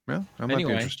so. Yeah, that might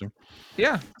be interesting.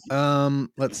 Yeah.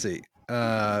 Let's see.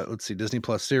 Disney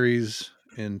Plus series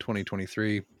in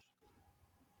 2023.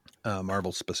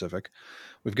 Marvel specific.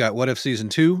 We've got What If Season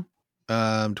 2,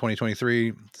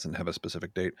 2023. Doesn't have a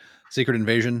specific date. Secret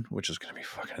Invasion, which is going to be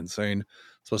fucking insane.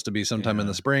 Supposed to be sometime in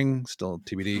the spring, still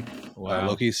TBD. Wow.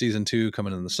 Loki Season 2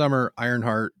 coming in the summer.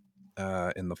 Ironheart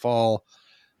in the fall.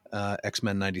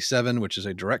 X-Men 97, which is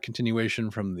a direct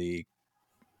continuation from the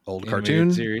old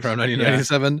cartoon series from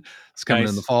 1997. Yeah. It's coming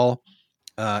in the fall.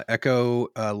 Echo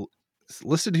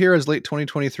listed here as late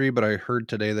 2023, but I heard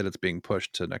today that it's being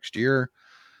pushed to next year.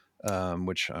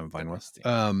 Which I'm fine with.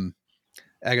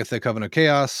 Agatha Coven of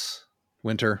Chaos,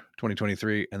 winter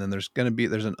 2023, and then there's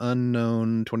an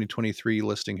unknown 2023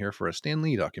 listing here for a Stan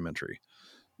Lee documentary,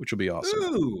 which will be awesome.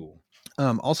 Ooh.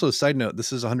 Also, side note,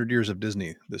 this is 100 years of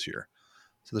Disney this year,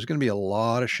 so there's going to be a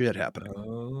lot of shit happening.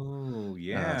 Oh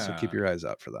yeah. So keep your eyes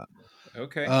out for that.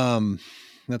 Okay.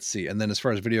 Let's see, and then as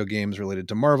far as video games related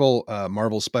to Marvel,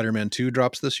 Marvel's Spider-Man 2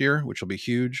 drops this year, which will be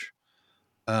huge.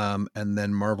 And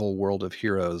then Marvel World of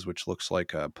Heroes, which looks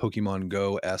like a Pokemon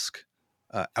Go-esque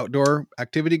outdoor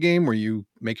activity game where you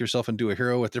make yourself into a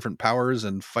hero with different powers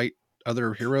and fight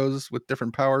other heroes with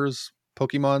different powers,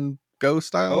 Pokemon Go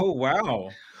style. Oh,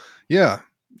 wow. Yeah,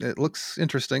 it looks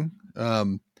interesting.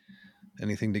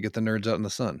 Anything to get the nerds out in the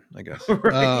sun, I guess.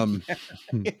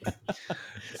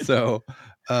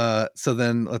 So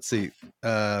then let's see.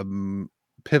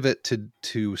 Pivot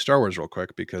to Star Wars real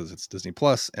quick because it's Disney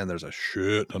Plus and there's a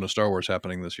shit ton of Star Wars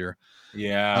happening this year.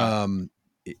 Yeah.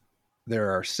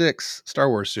 There are 6 Star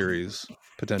Wars series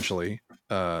potentially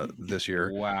this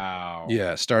year. Wow.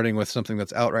 Yeah, starting with something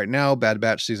that's out right now, Bad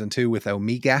Batch Season 2 with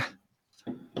Omega.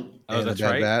 Oh, that's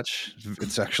Bad right. Batch.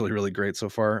 It's actually really great so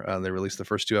far. They released the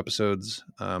first 2 episodes.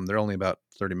 They're only about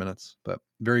 30 minutes, but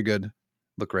very good.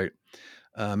 Look great.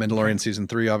 Mandalorian Season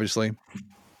 3, obviously.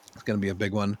 It's going to be a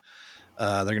big one.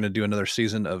 They're going to do another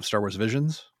season of Star Wars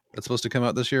Visions. That's supposed to come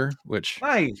out this year, which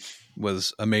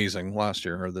was amazing last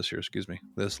year, or this year, excuse me.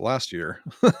 This last year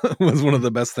was one of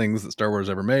the best things that Star Wars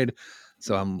ever made.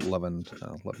 So I'm love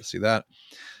to see that.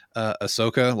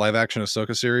 Ahsoka, live action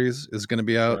Ahsoka series is going to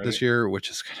be out this year, which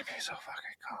is going to be so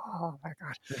fucking cool. Oh my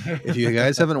God. If you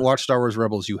guys haven't watched Star Wars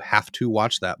Rebels, you have to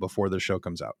watch that before the show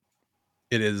comes out.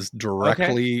 It is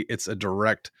directly, it's a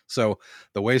direct. So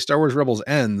the way Star Wars Rebels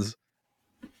ends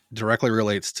directly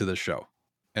relates to the show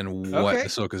and what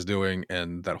Ahsoka's doing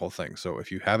and that whole thing. So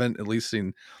if you haven't at least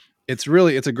seen, it's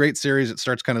a great series. It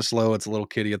starts kind of slow. It's a little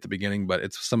kiddie at the beginning, but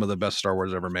it's some of the best Star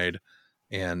Wars ever made.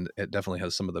 And it definitely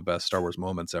has some of the best Star Wars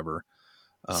moments ever.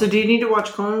 So do you need to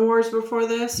watch Clone Wars before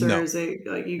this? Or no. is it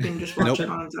like you can just watch it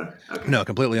on its own? Okay. No,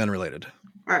 completely unrelated.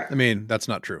 All right. I mean, that's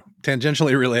not true.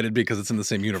 Tangentially related because it's in the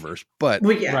same universe, but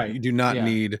you do not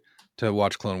need to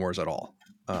watch Clone Wars at all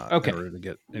in order to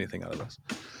get anything out of this.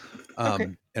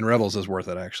 And Rebels is worth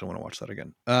it. I actually want to watch that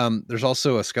again. There's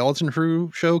also a Skeleton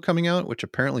Crew show coming out, which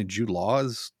apparently Jude Law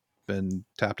has been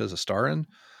tapped as a star in.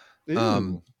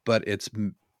 But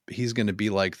he's going to be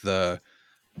like the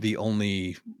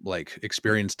only like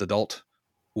experienced adult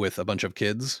with a bunch of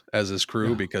kids as his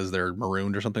crew because they're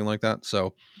marooned or something like that.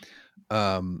 So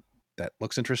that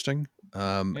looks interesting.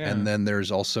 And then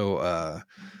there's also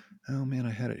oh man,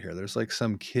 I had it here. There's like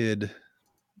some kid.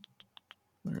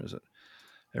 Where is it?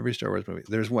 Every Star Wars movie.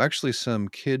 There's actually some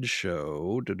kid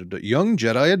show, Young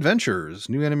Jedi Adventures,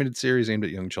 new animated series aimed at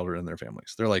young children and their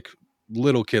families. They're like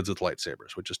little kids with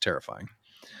lightsabers, which is terrifying.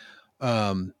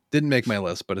 Didn't make my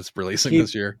list, but it's releasing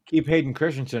this year. Keep Hayden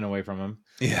Christensen away from him.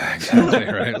 Yeah, exactly.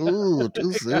 Right. Ooh,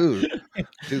 too soon.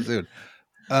 Too soon.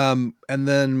 And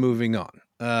then moving on.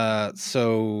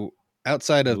 So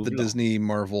outside of the Disney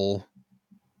Marvel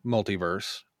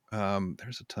multiverse,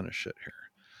 there's a ton of shit here.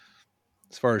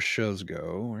 As far as shows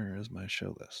go, where is my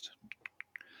show list?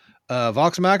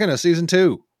 Vox Machina Season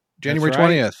 2, January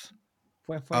 20th.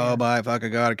 Oh my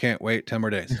fucking God, I can't wait. 10 more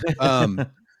days.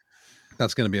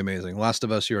 That's going to be amazing. Last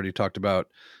of Us, you already talked about.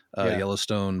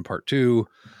 Yellowstone Part 2.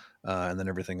 And then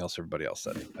everything else everybody else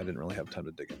said. I didn't really have time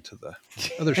to dig into the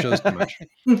other shows too much.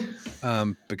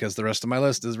 Because the rest of my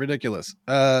list is ridiculous.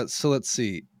 So let's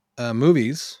see.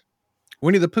 Movies.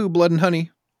 Winnie the Pooh, Blood and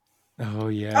Honey. Oh,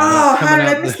 yeah. Oh, how did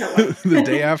I miss that one? The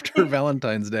day after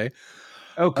Valentine's Day.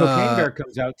 Oh, Cocaine Bear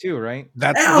comes out too, right?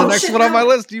 That's the next one on my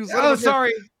list.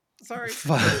 Sorry. Sorry.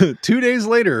 2 days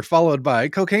later, followed by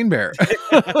Cocaine Bear.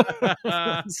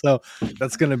 So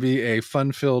that's going to be a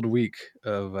fun-filled week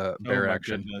of bear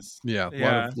action. Goodness. Yeah,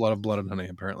 a lot of blood and honey,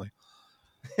 apparently.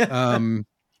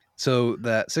 So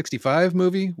that 65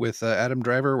 movie with Adam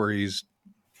Driver, where he's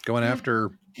going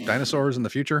after dinosaurs in the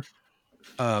future.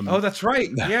 Oh, that's right.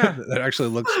 Yeah, that actually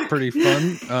looks pretty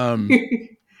fun.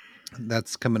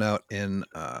 That's coming out in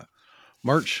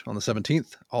March on the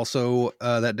 17th. Also,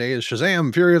 that day is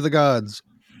Shazam! Fury of the Gods,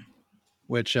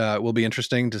 which will be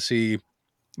interesting to see.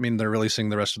 I mean, they're releasing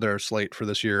the rest of their slate for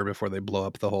this year before they blow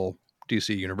up the whole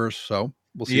DC universe. So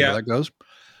we'll see how that goes.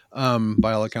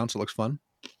 By all accounts, it looks fun.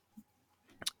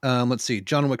 Let's see.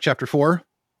 John Wick Chapter 4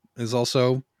 is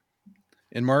also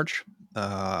in March.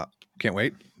 Can't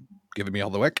wait. Giving me all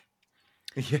the wick.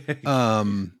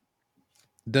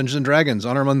 Dungeons and Dragons,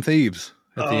 Honor Among Thieves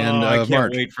at the end of March. I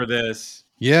can't wait for this.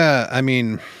 Yeah, I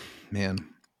mean, man,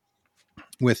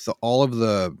 with all of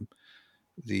the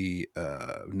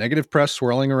negative press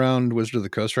swirling around Wizard of the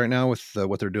Coast right now with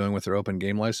what they're doing with their open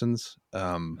game license,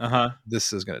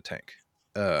 this is going to tank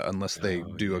unless they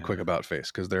do a quick about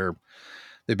face, because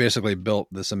they basically built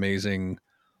this amazing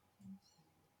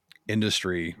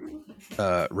industry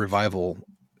revival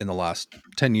in the last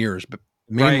 10 years, but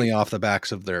mainly off the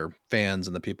backs of their fans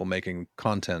and the people making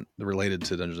content related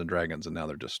to Dungeons and Dragons. And now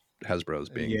they're just Hasbro's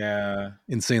being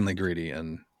insanely greedy,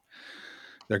 and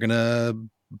they're going to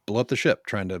blow up the ship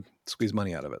trying to squeeze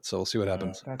money out of it. So we'll see what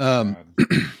happens.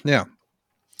 Yeah.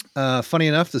 Funny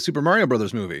enough, the Super Mario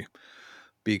Brothers movie,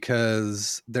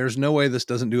 because there's no way this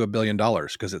doesn't do $1 billion,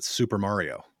 because it's Super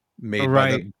Mario made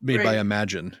by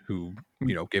Imagine, who,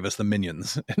 gave us the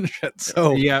Minions and shit.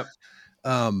 So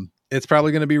it's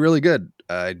probably going to be really good.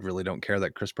 I really don't care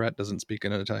that Chris Pratt doesn't speak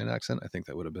in an Italian accent. I think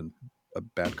that would have been a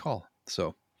bad call.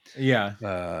 So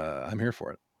I'm here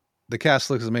for it. The cast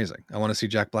looks amazing. I want to see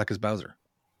Jack Black as Bowser.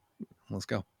 Let's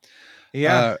go.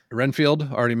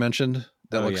 Renfield, already mentioned.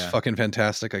 That looks fucking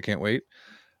fantastic. I can't wait.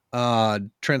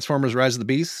 Transformers Rise of the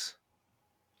Beasts.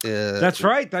 That's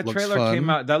right. That trailer came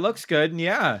out. That looks good.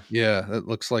 Yeah, it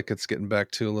looks like it's getting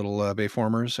back to a little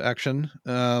Bayformers action.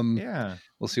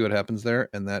 We'll see what happens there.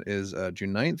 And that is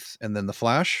June 9th. And then The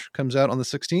Flash comes out on the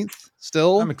 16th.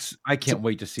 Still, I can't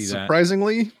wait to see that.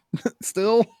 Surprisingly,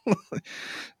 still,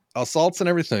 assaults and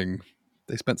everything.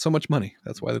 They spent so much money.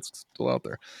 That's why it's still out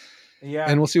there. Yeah,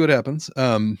 and we'll see what happens.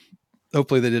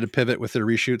 Hopefully they did a pivot with their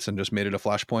reshoots and just made it a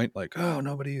Flashpoint. Like,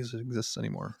 nobody exists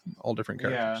anymore. All different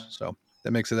characters. So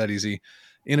that makes it that easy.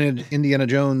 Indiana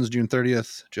Jones, June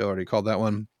 30th. Joe already called that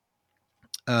one.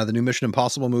 The new Mission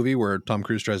Impossible movie where Tom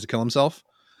Cruise tries to kill himself.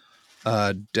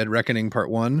 Dead Reckoning Part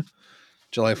 1.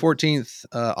 July 14th.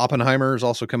 Oppenheimer is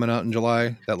also coming out in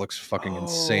July. That looks fucking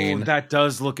insane. That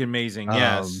does look amazing.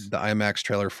 Yes. The IMAX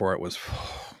trailer for it was,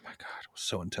 oh my God, it was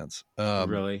so intense.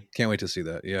 Really? Can't wait to see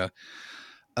that. Yeah.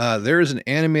 There is an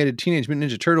animated Teenage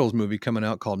Mutant Ninja Turtles movie coming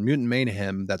out called Mutant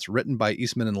Mayhem that's written by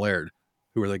Eastman and Laird,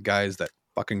 who are the guys that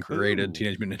fucking created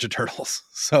Teenage Mutant Ninja Turtles.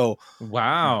 So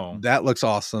that looks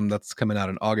awesome. That's coming out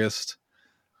in August.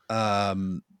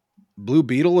 Blue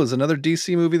Beetle is another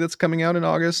DC movie that's coming out in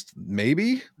August.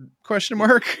 Maybe ?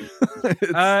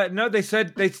 No, they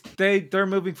said they're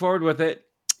moving forward with it.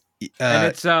 And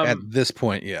it's at this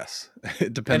point, yes.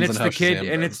 It depends on how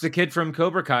it's the kid from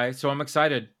Cobra Kai, so I'm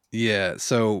excited. Yeah,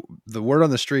 so the word on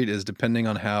the street is, depending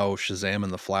on how Shazam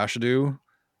and the Flash do,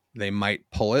 they might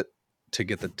pull it to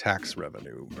get the tax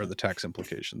revenue or the tax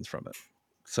implications from it.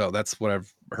 So that's what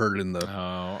I've heard in the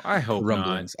I hope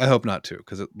rumblings. I hope not too,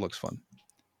 because it looks fun.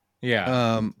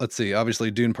 Yeah. Let's see.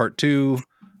 Obviously, Dune Part 2.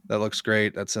 That looks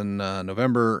great. That's in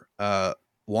November.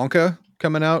 Wonka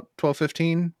coming out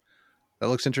 12/15. That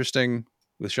looks interesting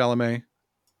with Chalamet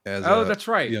as that's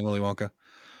right, young Willy Wonka.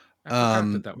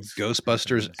 That was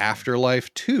Ghostbusters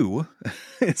Afterlife 2.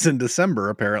 It's in December,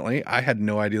 apparently. I had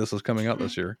no idea this was coming out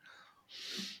this year.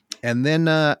 And then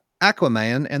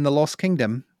Aquaman and the Lost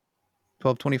Kingdom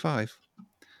 12/25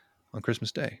 on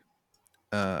Christmas Day.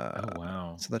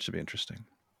 Wow. So that should be interesting.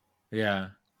 Yeah.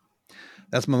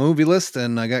 That's my movie list,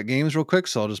 and I got games real quick,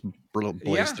 so I'll just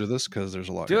blaze through this because there's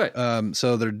a lot. Do it.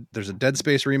 So there's a Dead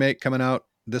Space remake coming out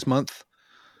this month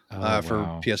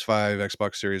for PS5,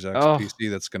 Xbox Series X, PC.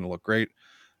 That's going to look great.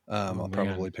 I'll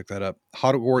probably pick that up.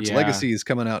 Hogwarts Legacy is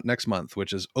coming out next month,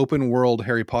 which is open world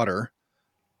Harry Potter.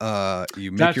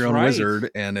 You make your own wizard,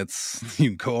 and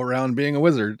you go around being a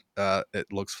wizard. It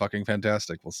looks fucking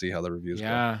fantastic. We'll see how the reviews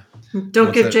go.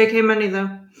 Don't give JK money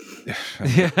though.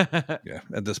 Yeah.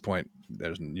 At this point,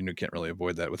 you can't really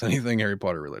avoid that with anything Harry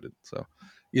Potter related. So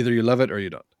either you love it or you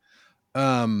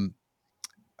don't.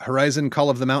 Horizon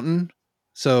Call of the Mountain.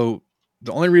 So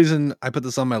the only reason I put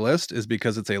this on my list is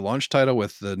because it's a launch title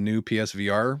with the new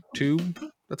PSVR 2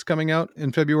 that's coming out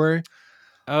in February.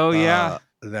 Oh yeah.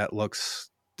 That looks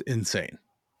insane.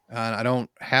 I don't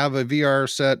have a VR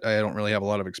set. I don't really have a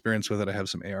lot of experience with it. I have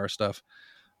some AR stuff,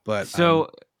 but I'm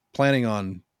planning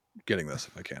on getting this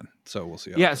if I can. So we'll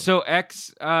see. Yeah. So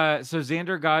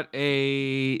Xander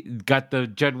got the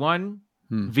Gen 1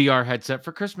 VR headset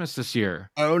for Christmas this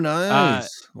year. Oh,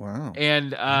 nice. Wow.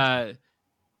 And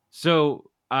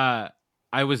so I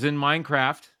was in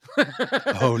Minecraft.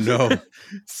 Oh no.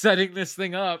 Setting this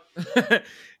thing up.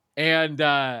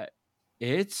 And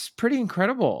it's pretty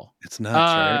incredible. It's nuts,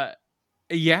 right?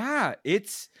 Yeah,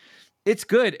 it's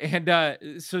good. And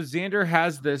so Xander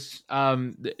has this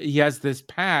he has this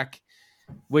pack,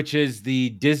 which is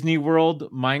the Disney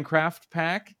World Minecraft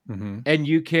pack, and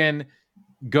you can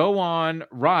go on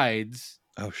rides.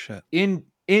 Oh shit. In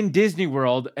Disney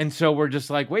World. And so we're just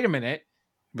like, wait a minute.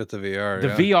 With the VR.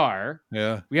 VR.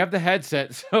 Yeah. We have the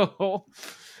headset. So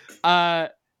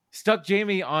stuck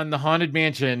Jamie on the Haunted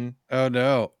Mansion. Oh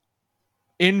no.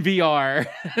 In VR.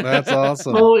 That's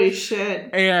awesome. Holy shit.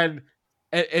 And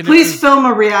please film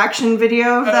a reaction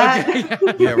video of that.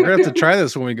 Okay, yeah, we're gonna have to try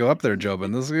this when we go up there,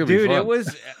 Jobin. This is gonna be fun.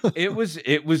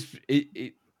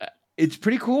 It's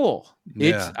pretty cool.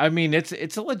 Yeah.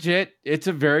 It's a legit, it's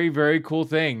a very, very cool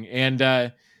thing. And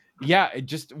it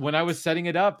just, when I was setting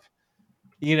it up,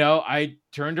 I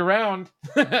turned around.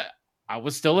 I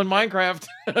was still in Minecraft.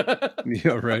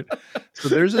 Yeah, right. So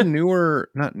there's a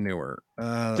not newer.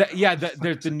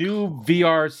 There's the new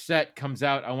VR set comes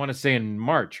out. I want to say in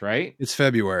March, right? It's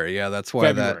February. Yeah, that's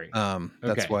why February.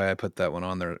 That's why I put that one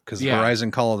on there, because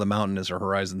Horizon Call of the Mountain is a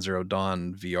Horizon Zero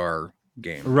Dawn VR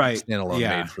game, right? Standalone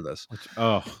made for this.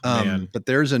 Man. But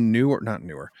there's a not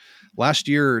newer. Last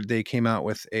year they came out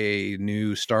with a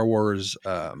new Star Wars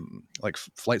like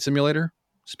flight simulator,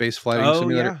 space flighting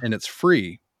simulator, and it's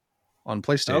free on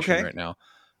PlayStation right now.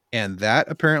 And that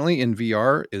apparently in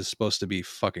VR is supposed to be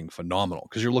fucking phenomenal,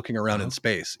 because you're looking around in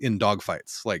space in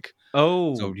dogfights. Like,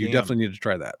 so you definitely need to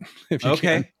try that if you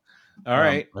can. All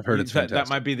right. I've heard it's fantastic. That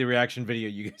might be the reaction video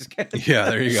you guys get. Yeah,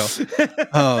 there you go.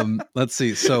 Let's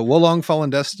see. So Wolong Fallen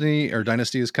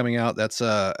Dynasty is coming out. That's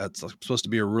supposed to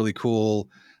be a really cool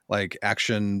like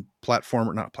action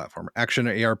action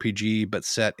ARPG, but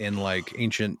set in like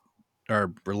ancient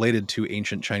or related to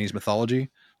ancient Chinese mythology.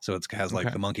 So it has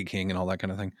like the Monkey King and all that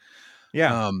kind of thing.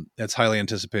 Yeah. It's highly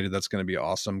anticipated. That's going to be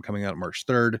awesome. Coming out March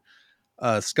 3rd.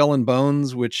 Skull and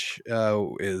Bones, which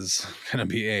is going to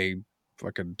be a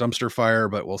dumpster fire,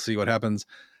 but we'll see what happens.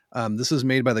 This is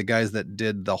made by the guys that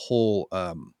did the whole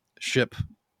ship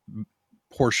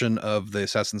portion of the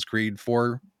Assassin's Creed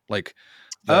 4, like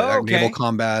the naval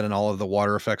combat and all of the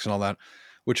water effects and all that,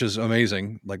 which is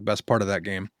amazing. Like best part of that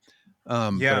game.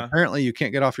 But apparently you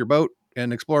can't get off your boat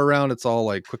and explore around. It's all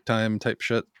like quick time type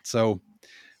shit. So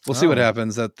we'll see what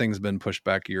happens. That thing's been pushed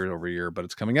back year over year, but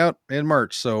it's coming out in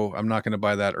March. So I'm not going to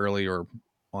buy that early or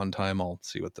on time. I'll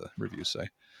see what the reviews say.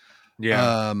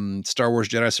 Yeah. Star Wars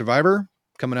Jedi Survivor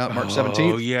coming out March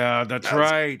 17th. Oh yeah, that's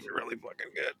right. Really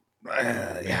fucking good.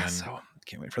 Yeah. So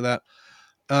can't wait for that.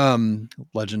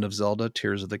 Legend of Zelda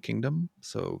Tears of the Kingdom.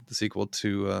 So the sequel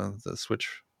to the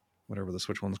Switch, whatever the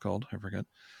Switch one's called. I forget.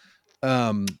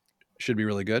 Should be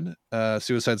really good.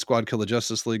 Suicide Squad Kill the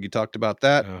Justice League. You talked about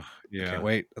that. Can't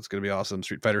wait. That's going to be awesome.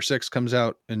 Street Fighter 6 comes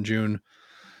out in June.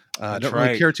 I don't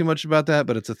really care too much about that,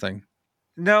 but it's a thing.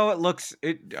 No,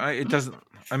 it doesn't.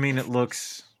 I mean, it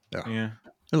looks. Yeah.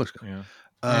 It looks good.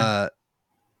 Yeah.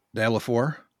 Diablo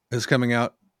 4 is coming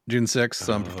out June 6th,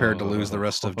 so I'm prepared to lose the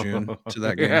rest of June to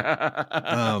that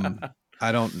game.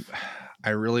 I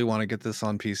really want to get this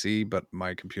on PC, but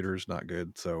my computer's not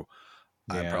good, so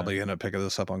I'm probably gonna pick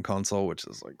this up on console, which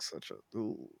is like such a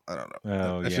I don't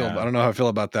know. I don't know how I feel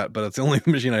about that, but it's the only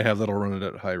machine I have that'll run it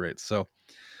at high rates. So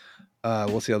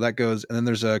we'll see how that goes. And then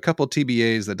there's a couple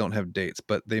TBAs that don't have dates,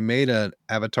 but they made an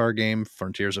Avatar game,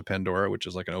 Frontiers of Pandora, which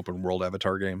is like an open world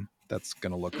Avatar game. That's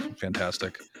gonna look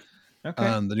fantastic. Okay.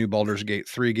 The new Baldur's Gate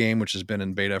 3 game, which has been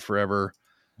in beta forever,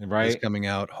 is coming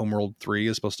out. Homeworld 3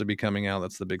 is supposed to be coming out.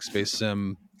 That's the big space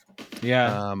sim.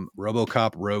 Yeah.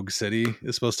 RoboCop Rogue City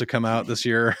is supposed to come out this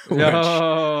year, which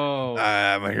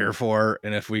I'm here for.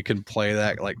 And if we can play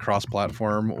that like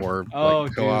cross-platform or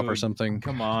like co-op or something,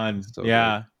 come on. So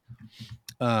good.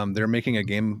 They're making a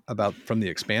game from The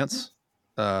Expanse,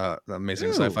 the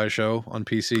amazing sci-fi show on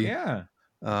PC. Yeah.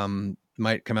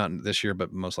 Might come out this year,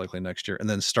 but most likely next year. And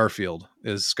then Starfield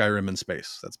is Skyrim in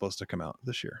space. That's supposed to come out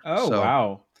this year. Oh,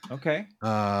 wow. Okay.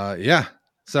 Yeah.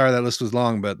 Sorry that list was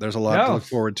long, but there's a lot to look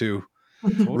forward to.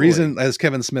 Totally. Reason, as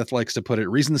Kevin Smith likes to put it,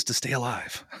 reasons to stay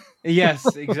alive.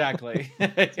 Yes, exactly.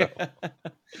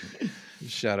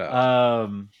 Shout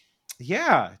out.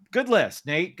 Yeah, good list,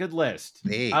 Nate. Good list.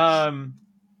 Thanks.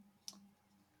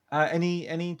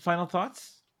 Any final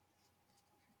thoughts?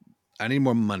 I need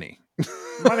more money.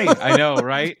 Money, I know,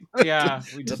 right? Yeah,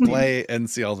 we just play and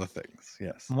see all the things.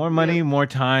 Yes, more money, more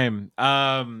time.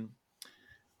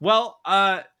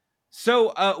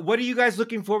 So what are you guys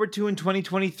looking forward to in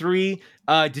 2023?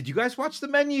 Did you guys watch The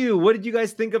Menu? What did you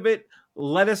guys think of it?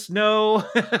 Let us know.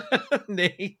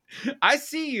 Nate, I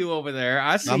see you over there.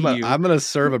 I'm gonna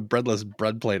serve a breadless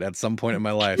bread plate at some point in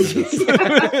my life. If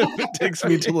it takes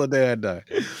me till the day I die.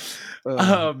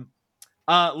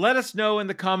 Let us know in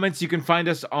the comments. You can find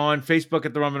us on Facebook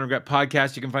at the Rum Regret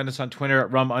Podcast. You can find us on Twitter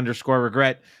at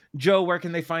rum_regret. Joe, where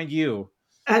can they find you?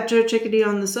 At Joe Chickadee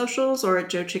on the socials or at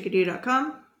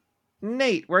joechickadee.com.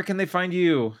 Nate, where can they find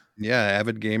you? Yeah,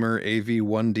 Avid Gamer,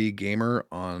 AV1D Gamer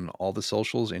on all the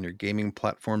socials and your gaming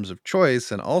platforms of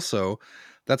choice. And also,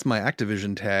 that's my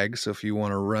Activision tag. So if you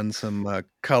want to run some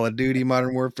Call of Duty,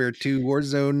 Modern Warfare 2,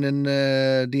 Warzone, and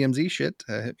DMZ shit,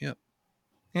 hit me up.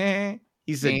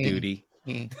 He said duty.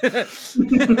 You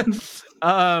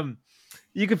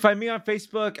can find me on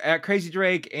Facebook at Crazy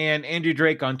Drake and Andrew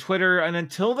Drake on Twitter. And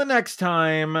until the next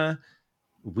time,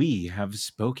 we have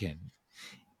spoken.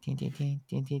 What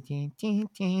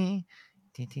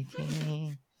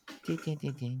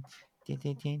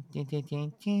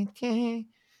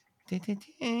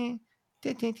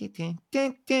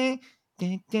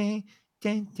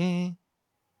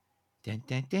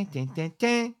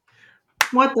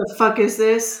the fuck is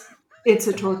this? It's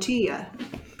a tortilla.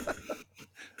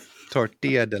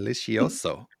 Tortilla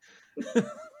delicioso.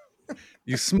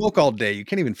 You smoke all day. You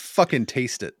can't even fucking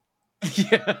taste it.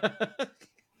 Yeah.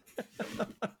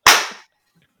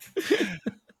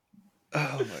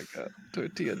 Oh my God.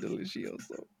 Tortilla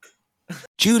delicioso.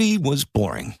 Judy was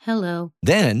boring. Hello.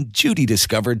 Then Judy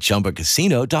discovered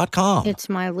ChumbaCasino.com. It's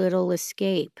my little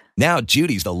escape. Now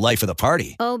Judy's the life of the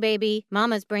party. Oh, baby,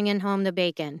 mama's bringing home the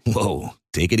bacon. Whoa,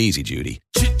 take it easy, Judy.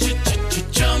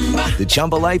 The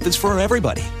Chumba life is for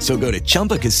everybody. So go to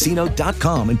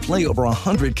ChumbaCasino.com and play over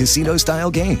 100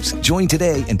 casino-style games. Join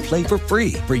today and play for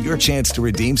free for your chance to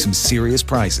redeem some serious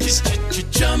prizes.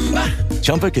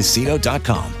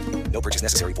 ChumbaCasino.com. No purchase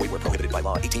necessary. Void where prohibited by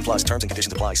law. 18+ terms and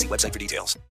conditions apply. See website for details.